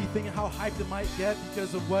we might be thinking how hyped it might get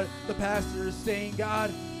because of what the pastor is saying,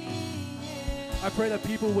 God. I pray that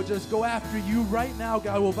people would just go after you right now,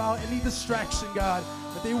 God, without any distraction, God.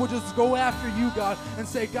 That they would just go after you, God, and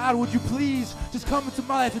say, God, would you please just come into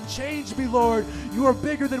my life and change me, Lord. You are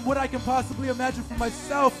bigger than what I can possibly imagine for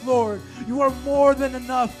myself, Lord. You are more than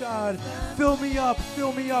enough, God. Fill me up,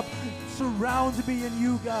 surround me in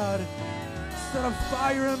you, God. Set a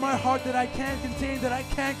fire in my heart that I can't contain, that I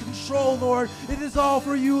can't control, Lord. It is all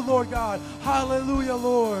for you, Lord God. Hallelujah,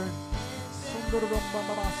 Lord.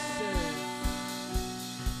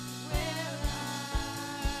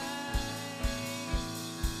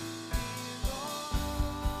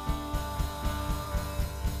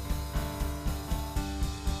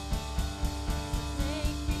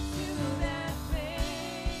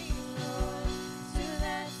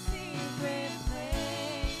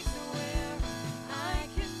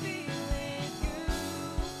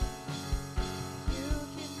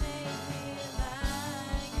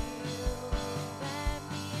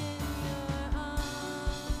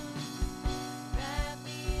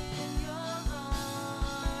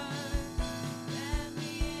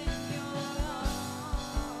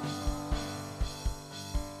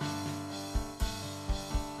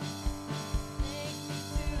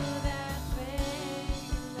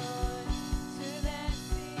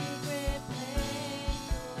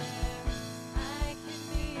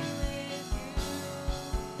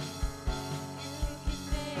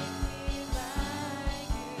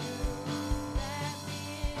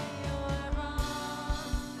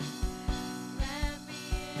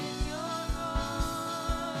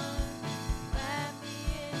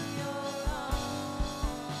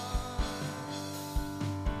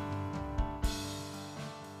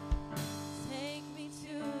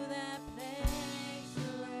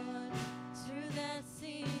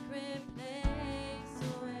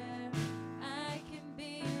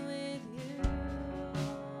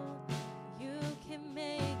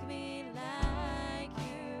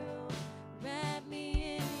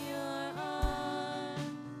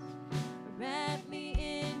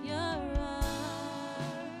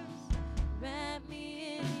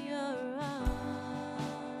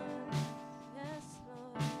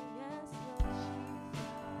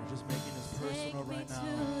 Right now.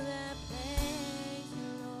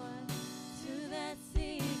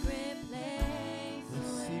 The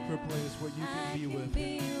secret place where you can be with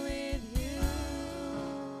Him.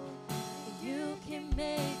 You can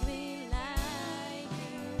make me like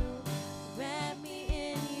you. Wrap me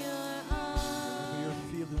in your arms. Whatever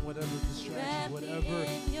you're feeling, whatever distraction, whatever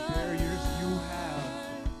barriers you have,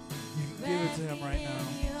 you can give it to Him right now.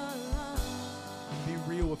 Be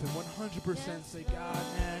real with Him. 100% say, God,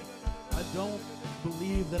 man, I don't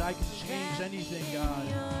believe that I can change anything, God.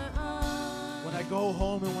 When I go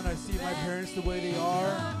home and when I see my parents the way they are,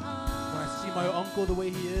 when I see my uncle the way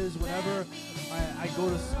he is, whenever I go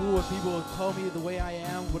to school and people tell me the way I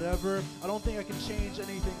am, whatever, I don't think I can change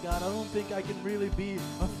anything, God. I don't think I can really be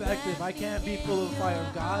effective. I can't be full of fire,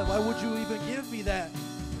 God. Why would you even give me that?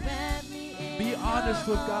 Be honest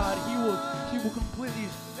with God. He will completely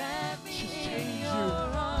change you.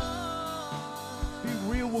 Be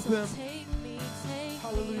real with Him.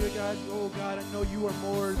 Hallelujah, God. Oh, God, I know you are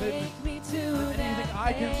more than anything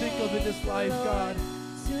I can think of in this life, God.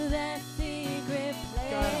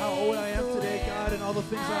 God, how old I am today, God, and all the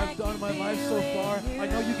things I've done in my life so far. I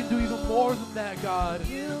know you can do even more than that, God.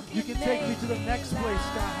 You can take me to the next place,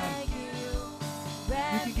 God.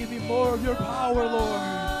 You can give me more of your power, Lord.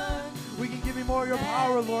 We can give me more of your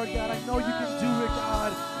power, Lord God. I know you can do it,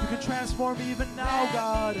 God. You can transform me even now,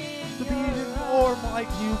 God, to be even more like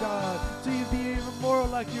you, God, to be even more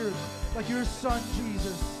like your Son,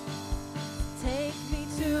 Jesus. Take me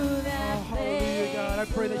to that Oh, hallelujah, God. I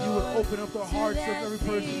pray that you would open up the hearts of every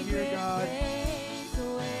person here, God.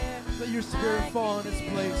 Let your Spirit fall in this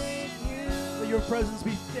place. Let your presence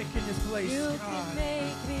be thick in this place, You God. can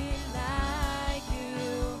make me like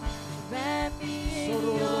you. Wrap me in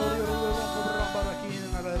your arms.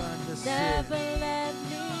 Never let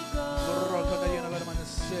me go.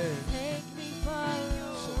 Take me far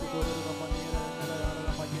away.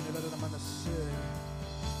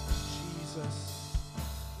 Jesus.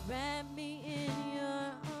 Wrap me in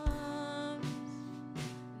your arms.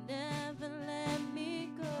 Never let me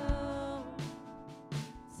go.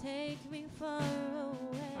 Take me far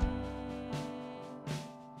away.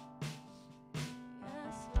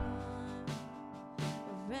 Yes, Lord.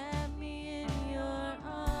 Wrap me in your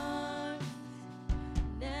arms.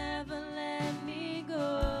 Never let me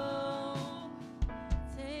go.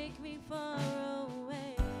 Take me far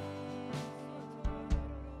away.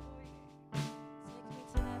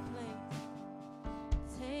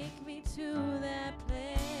 Take me to that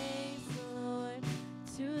place, Lord,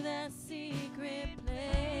 to that secret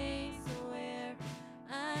place where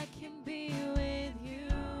I can be with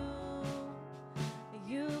you.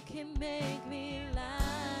 You can make me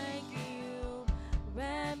like you.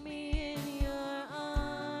 Wrap me in your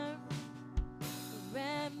arms.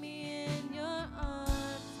 Wrap me in your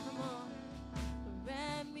arms. Come on.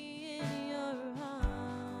 Wrap me in your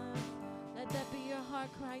arms. Let that be your heart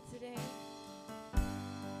cry today.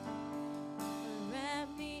 Wrap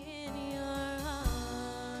me in your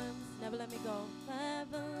arms. Never let me go.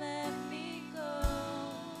 Never let me go.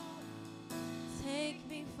 Take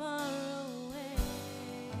me far away.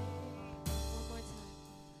 One more time.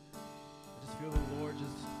 I just feel the Lord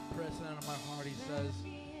just pressing out of my heart. He says,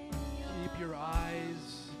 keep your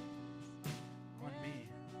eyes on me.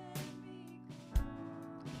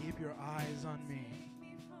 Keep your eyes on me.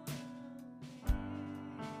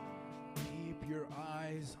 Keep your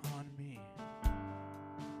eyes on me.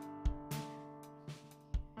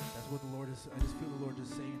 That's what the Lord is. I just feel the Lord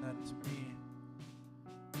just saying that to me.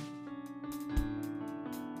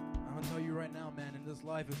 I'm going to tell you right now, man, in this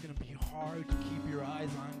life, it's going to be hard to keep your eyes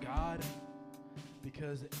on God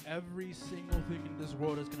because every single thing in this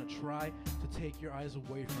world is going to try to take your eyes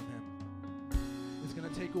away from Him. It's going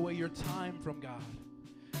to take away your time from God.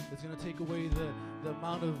 It's going to take away the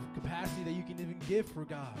amount of capacity that you can even give for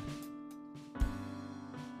God.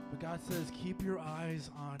 But God says, keep your eyes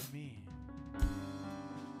on me.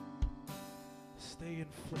 Stay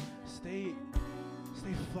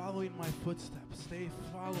following my footsteps. Stay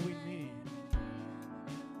following me.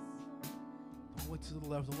 Don't look to the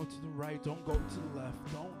left. Don't look to the right. Don't go to the left.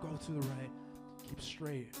 Don't go to the right. Keep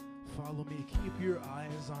straight. Follow me. Keep your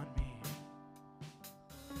eyes on me.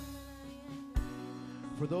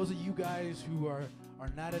 For those of you guys who are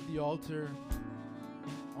not at the altar,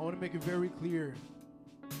 I want to make it very clear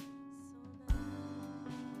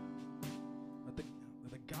that the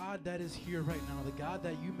God that is here right now, the God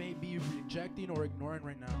that you may be rejecting or ignoring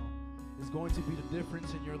right now, is going to be the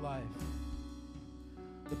difference in your life.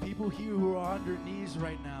 The people here who are on their knees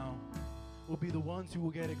right now will be the ones who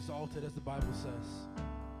will get exalted, as the Bible says.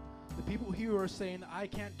 The people here who are saying, I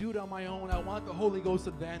can't do it on my own, I want the Holy Ghost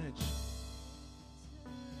advantage.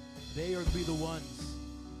 They are to be the ones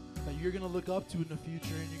that you're going to look up to in the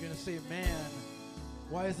future, and you're going to say, man,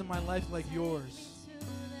 why isn't my life like yours?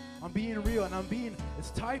 I'm being real, and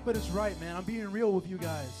it's tight, but it's right, man. I'm being real with you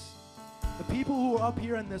guys. The people who are up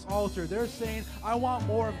here on this altar, they're saying, I want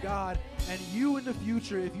more of God. And you in the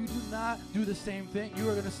future, if you do not do the same thing, you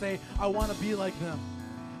are going to say, I want to be like them.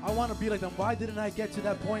 I want to be like them. Why didn't I get to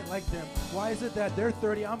that point like them? Why is it that they're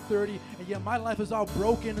 30, I'm 30, and yet my life is all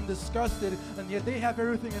broken and disgusted, and yet they have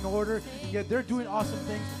everything in order, and yet they're doing awesome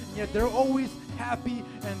things, and yet they're always happy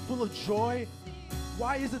and full of joy?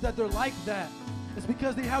 Why is it that they're like that? It's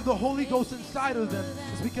because they have the Holy Ghost inside of them.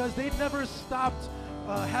 It's because they never stopped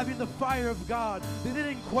having the fire of God. They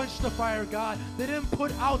didn't quench the fire of God. They didn't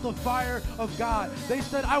put out the fire of God. They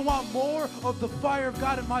said, I want more of the fire of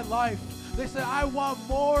God in my life. They said, I want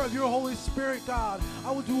more of your Holy Spirit, God.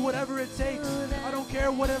 I will do whatever it takes. I don't care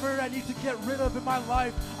whatever I need to get rid of in my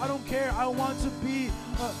life. I don't care. I want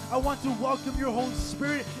to welcome your Holy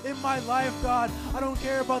Spirit in my life, God. I don't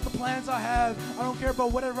care about the plans I have. I don't care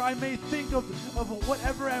about whatever I may think of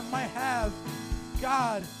whatever I might have.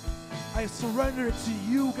 God, I surrender it to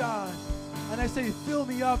you, God. And I say, fill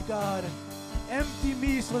me up, God. Empty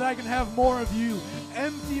me so that I can have more of you.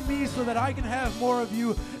 Empty me so that I can have more of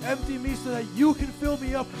you. Empty me so that you can fill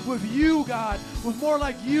me up with you, God. With more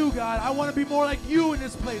like you, God. I want to be more like you in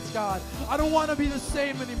this place, God. I don't want to be the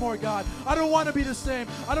same anymore, God. I don't want to be the same.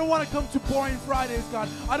 I don't want to come to boring Fridays, God.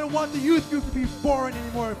 I don't want the youth group to be boring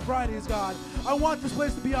anymore Fridays, God. I want this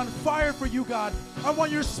place to be on fire for you, God. I want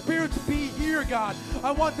your Spirit to be here, God.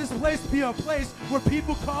 I want this place to be a place where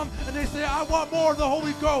people come and they say, I want more of the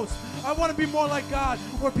Holy Ghost. I want to be more like God,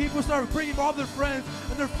 where people start bringing all their friends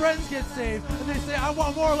and their friends get saved. And they say, I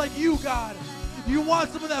want more like you, God. Do you want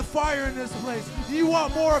some of that fire in this place? Do you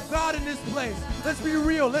want more of God in this place? Let's be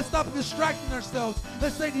real. Let's stop distracting ourselves.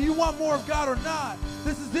 Let's say, do you want more of God or not?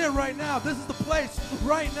 This is it right now. This is the place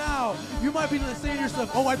right now. You might be saying to yourself,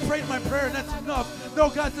 oh, I prayed my prayer and that's enough. No,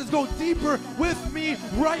 God says, go deeper with me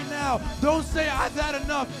right now. Don't say, I've had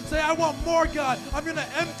enough. Say, I want more, God. I'm going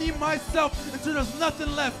to empty myself until there's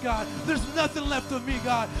nothing left, God. There's nothing left of me,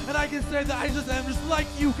 God. And I can say that I just am just like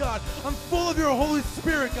you, God. I'm full of your Holy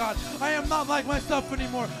Spirit, God. I am not like myself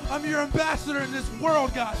anymore. I'm your ambassador in this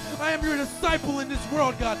world, God. I am your disciple in this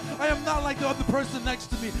world, God. I am not like the other person next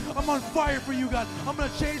to me. I'm on fire for you, God. I'm going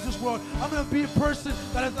to change this world. I'm going to be a person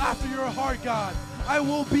that is after your heart, God. I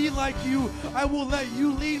will be like you. I will let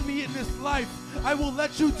you lead me in this life. I will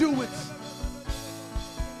let you do it.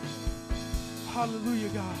 Hallelujah,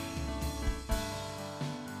 God.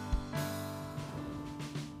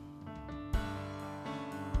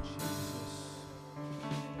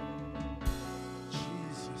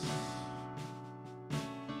 Jesus.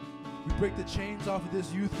 We break the chains off of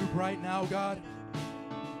this youth group right now, God.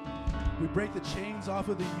 We break the chains off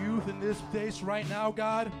of the youth in this place right now,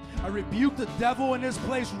 God. I rebuke the devil in this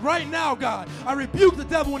place right now, God. I rebuke the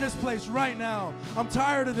devil in this place right now. I'm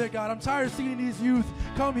tired of it, God. I'm tired of seeing these youth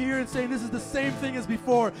come here and saying this is the same thing as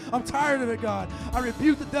before. I'm tired of it, God. I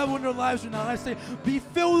rebuke the devil in their lives right now. And I say, be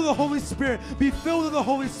filled with the Holy Spirit. Be filled with the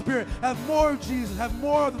Holy Spirit. Have more of Jesus. Have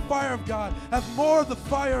more of the fire of God. Have more of the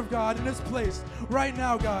fire of God in this place right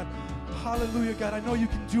now, God. Hallelujah, God. I know you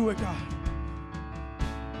can do it, God.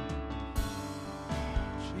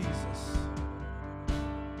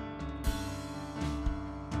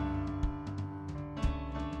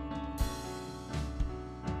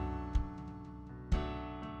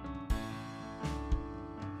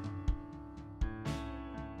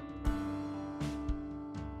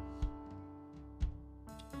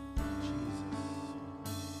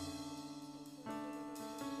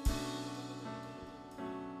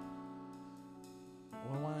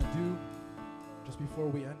 Before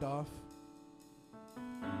we end off,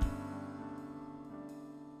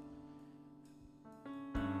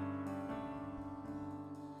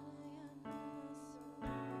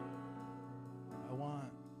 I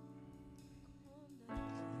want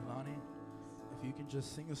Lonnie, if you can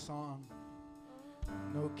just sing a song,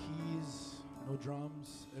 no keys, no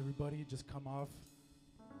drums, everybody just come off,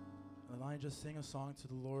 and Lonnie just sing a song to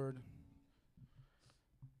the Lord.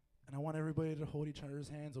 And I want everybody to hold each other's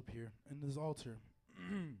hands up here in this altar.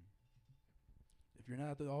 If you're not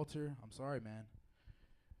at the altar, I'm sorry, man.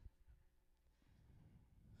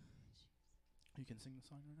 You can sing the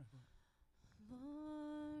song right now.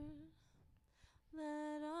 Lord,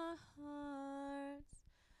 let our hearts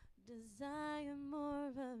desire more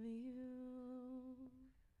of you.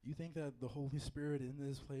 You think that the Holy Spirit in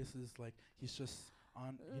this place is like, he's just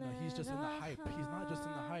on, he's just in the hype. He's not just in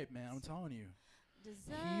the hype, man. I'm telling you. He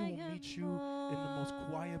will meet you in the most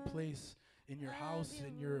quiet place, in your house,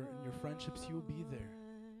 in your friendships. He will be there.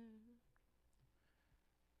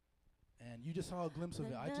 And you just saw a glimpse of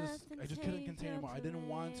it. I just couldn't contain it more. I didn't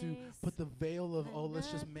want to put the veil of, oh,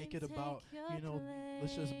 let's just make it about,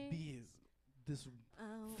 let's just be this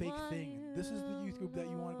fake thing. This is the youth group that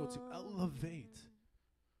you want to go to. Elevate.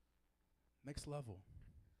 Next level.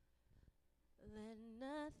 Let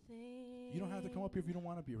nothing You don't have to come up here if you don't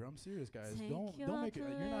want to be here. I'm serious, guys. take Don't your make it. You're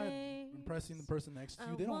not place. impressing the person next to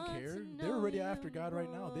I you. They don't want care. to They're know already you after God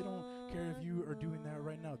right now. They don't care if you are doing that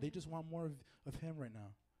right now. more. They just want more of Him right now.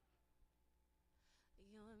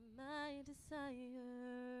 You're my desire.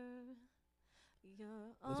 You're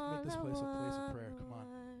Let's all make this I place a place of want, prayer. Come on.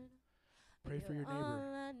 Lord. Pray for You're your neighbor.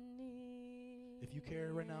 all I need. If you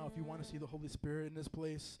care right now, if you want to see the Holy Spirit in this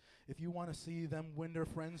place, if you want to see them win their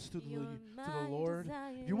friends to You're the my Lord,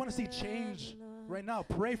 if you want to see desire, change Lord. right now,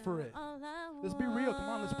 pray for You're it. all I Let's be real. Come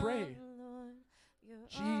on, let's pray. want, Lord. You're all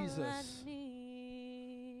I Jesus.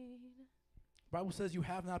 need. Bible says you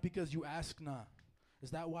have not because you ask not. Is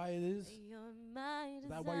that why it is? You're my Is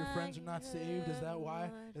that why your friends are not saved? Is that why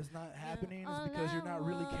desire, it's not Lord. happening? Is all because I you're not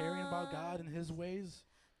really caring about God and His ways?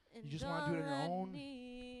 and You just wanna do it on your all I own?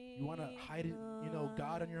 You want to need, hide it,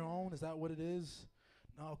 God on your own? Is that what it is?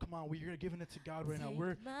 No, come on. We're giving it to God right now. Take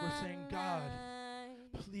We're my saying, God,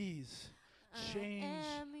 life. please I change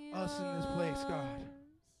am us in this place, God. yours.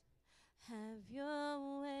 Have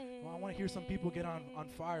your way. Well, I want to hear some people get on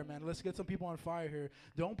fire, man. Let's get some people on fire here.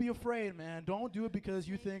 Don't be afraid, man. Don't do it because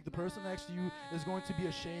you think the person next to you is going to be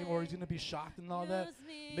ashamed or he's going to be shocked and all that. Use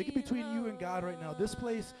me, Make it between you and God right now. This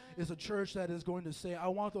place Lord. is a church that is going to say, I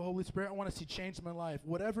want the Holy Spirit. I want to see change in my life.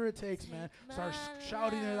 Whatever it takes, man. Start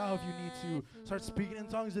shouting it out if you need to. Start speaking in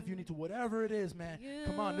tongues if you need to. Whatever it is, man.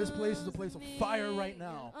 Come on. This place is a place of fire right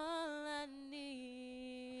now. You're all I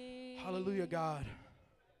need. Hallelujah, God.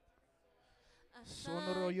 I find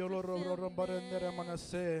fulfillment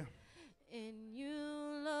in you,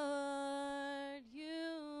 Lord.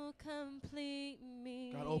 You complete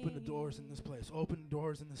me. God, open the doors in this place. Open the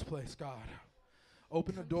doors in this place, God.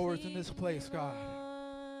 Open the doors in this place, God.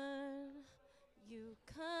 Lord. You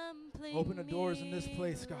complete Open the doors in this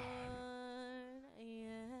place, God. Lord.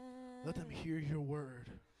 Yeah. Let them hear your word.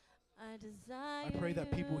 I desire I pray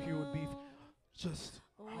that people here would be you just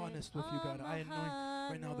with honest with you, all God. my I anoint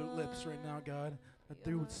heart, right now their lips right now, Lord. God, that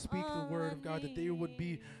they You're would speak the all word I of God, that they would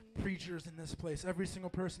be need. preachers in this place. Every single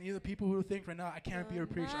person, either people who think right now, I can't be You're a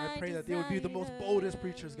preacher. I my pray that they would be the most boldest desire,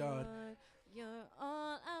 preachers, God. Lord. You're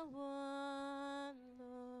all I want,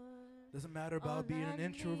 Lord. Doesn't matter All about being I an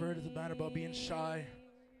introvert. Doesn't matter about being shy. need.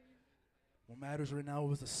 What matters right now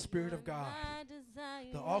is the Spirit of You're God. my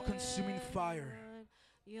desire, The all-consuming fire. Lord.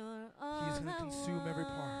 You're all He's going I to consume every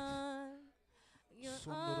part. want. You're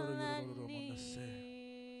all I need.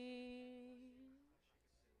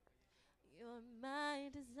 You're my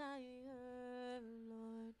desire,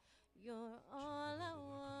 Lord. You're all I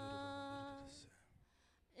want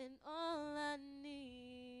and all I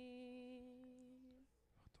need.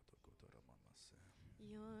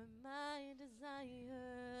 You're my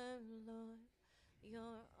desire, Lord.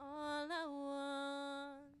 You're all I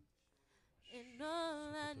want and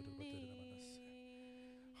all I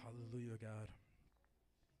need. Hallelujah, God.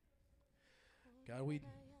 God, we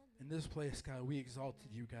in this place, God, we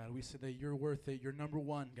exalted you, God. We said that you're worth it. You're number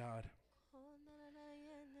one, God.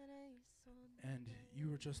 And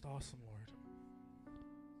you are just awesome, Lord.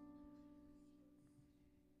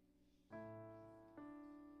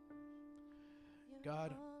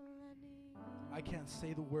 God, I can't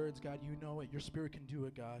say the words, God. You know it. Your Spirit can do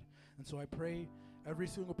it, God. And so I pray every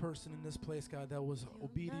single person in this place, God, that was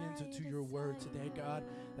obedient to your word today, God,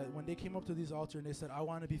 that when they came up to these altars and they said, I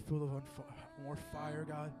want to be full of more fire,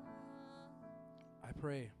 God, I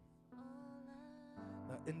pray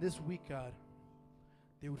that in this week, God,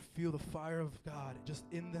 they would feel the fire of God just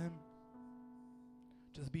in them,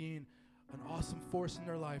 just being an awesome force in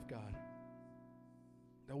their life, God,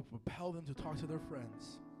 that will propel them to talk to their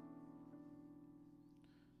friends.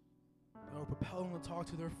 That will propel them to talk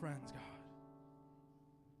to their friends, God.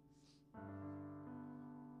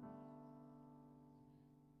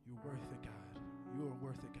 You're worth it, God. You are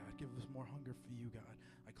worth it, God. Give us more hunger for you, God.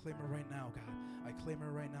 I claim it right now, God. I claim it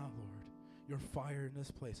right now, Lord. Your fire in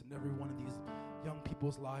this place and every one of these young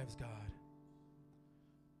people's lives, God.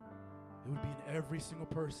 It would be in every single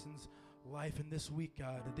person's life in this week,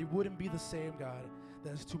 God, that they wouldn't be the same, God.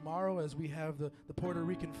 That as tomorrow, as we have the Puerto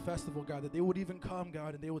Rican festival, God, that they would even come,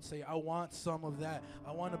 God, and they would say, I want some of that.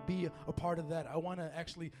 I want to be a part of that. I want to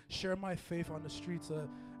actually share my faith on the streets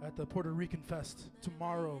at the Puerto Rican Fest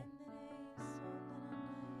tomorrow.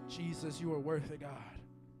 Jesus, you are worth it, God.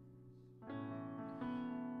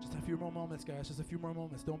 Just a few more moments, guys. Just a few more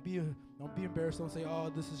moments. Don't be embarrassed. Don't say,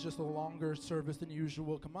 oh, this is just a longer service than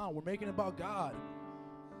usual. Come on, we're making it about God.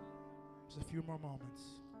 Just a few more moments.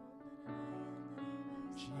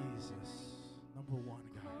 Jesus, number one,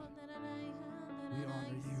 God. We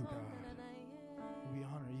honor you, God. We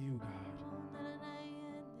honor you, God.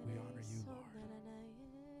 We honor you, Lord.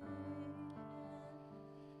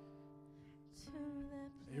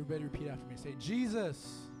 everybody repeat after me. Say,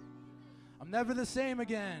 Jesus, I'm never the same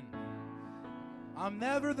again. I'm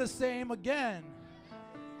never the same again.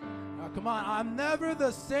 Now, come on. I'm never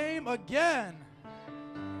the same again.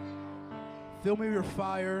 Fill me with your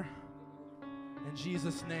fire. In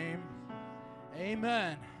Jesus' name.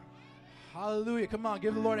 Amen. Hallelujah. Come on.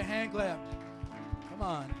 Give the Lord a hand clap. Come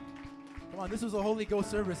on. Come on. This was a Holy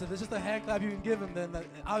Ghost service. If it's just a hand clap you can give him, then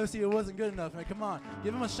obviously it wasn't good enough. Man, come on.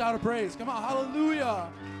 Give him a shout of praise. Come on. Hallelujah.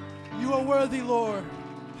 You are worthy, Lord.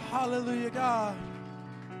 Hallelujah, God.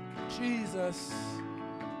 Jesus.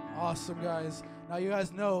 Awesome, guys. Now you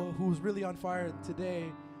guys know who's really on fire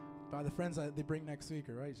today by the friends that they bring next week,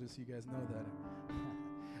 all right? Just so you guys know that.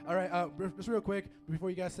 All right, just real quick, before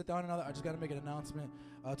you guys sit down and all that, I just got to make an announcement.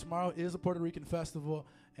 Tomorrow is a Puerto Rican festival,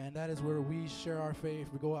 and that is where we share our faith.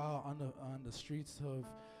 We go out on the streets of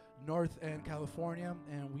North End, California,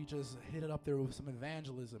 and we just hit it up there with some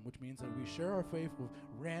evangelism, which means that we share our faith with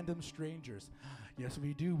random strangers. Yes,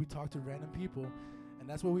 we do. We talk to random people, and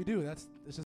that's what we do. It's just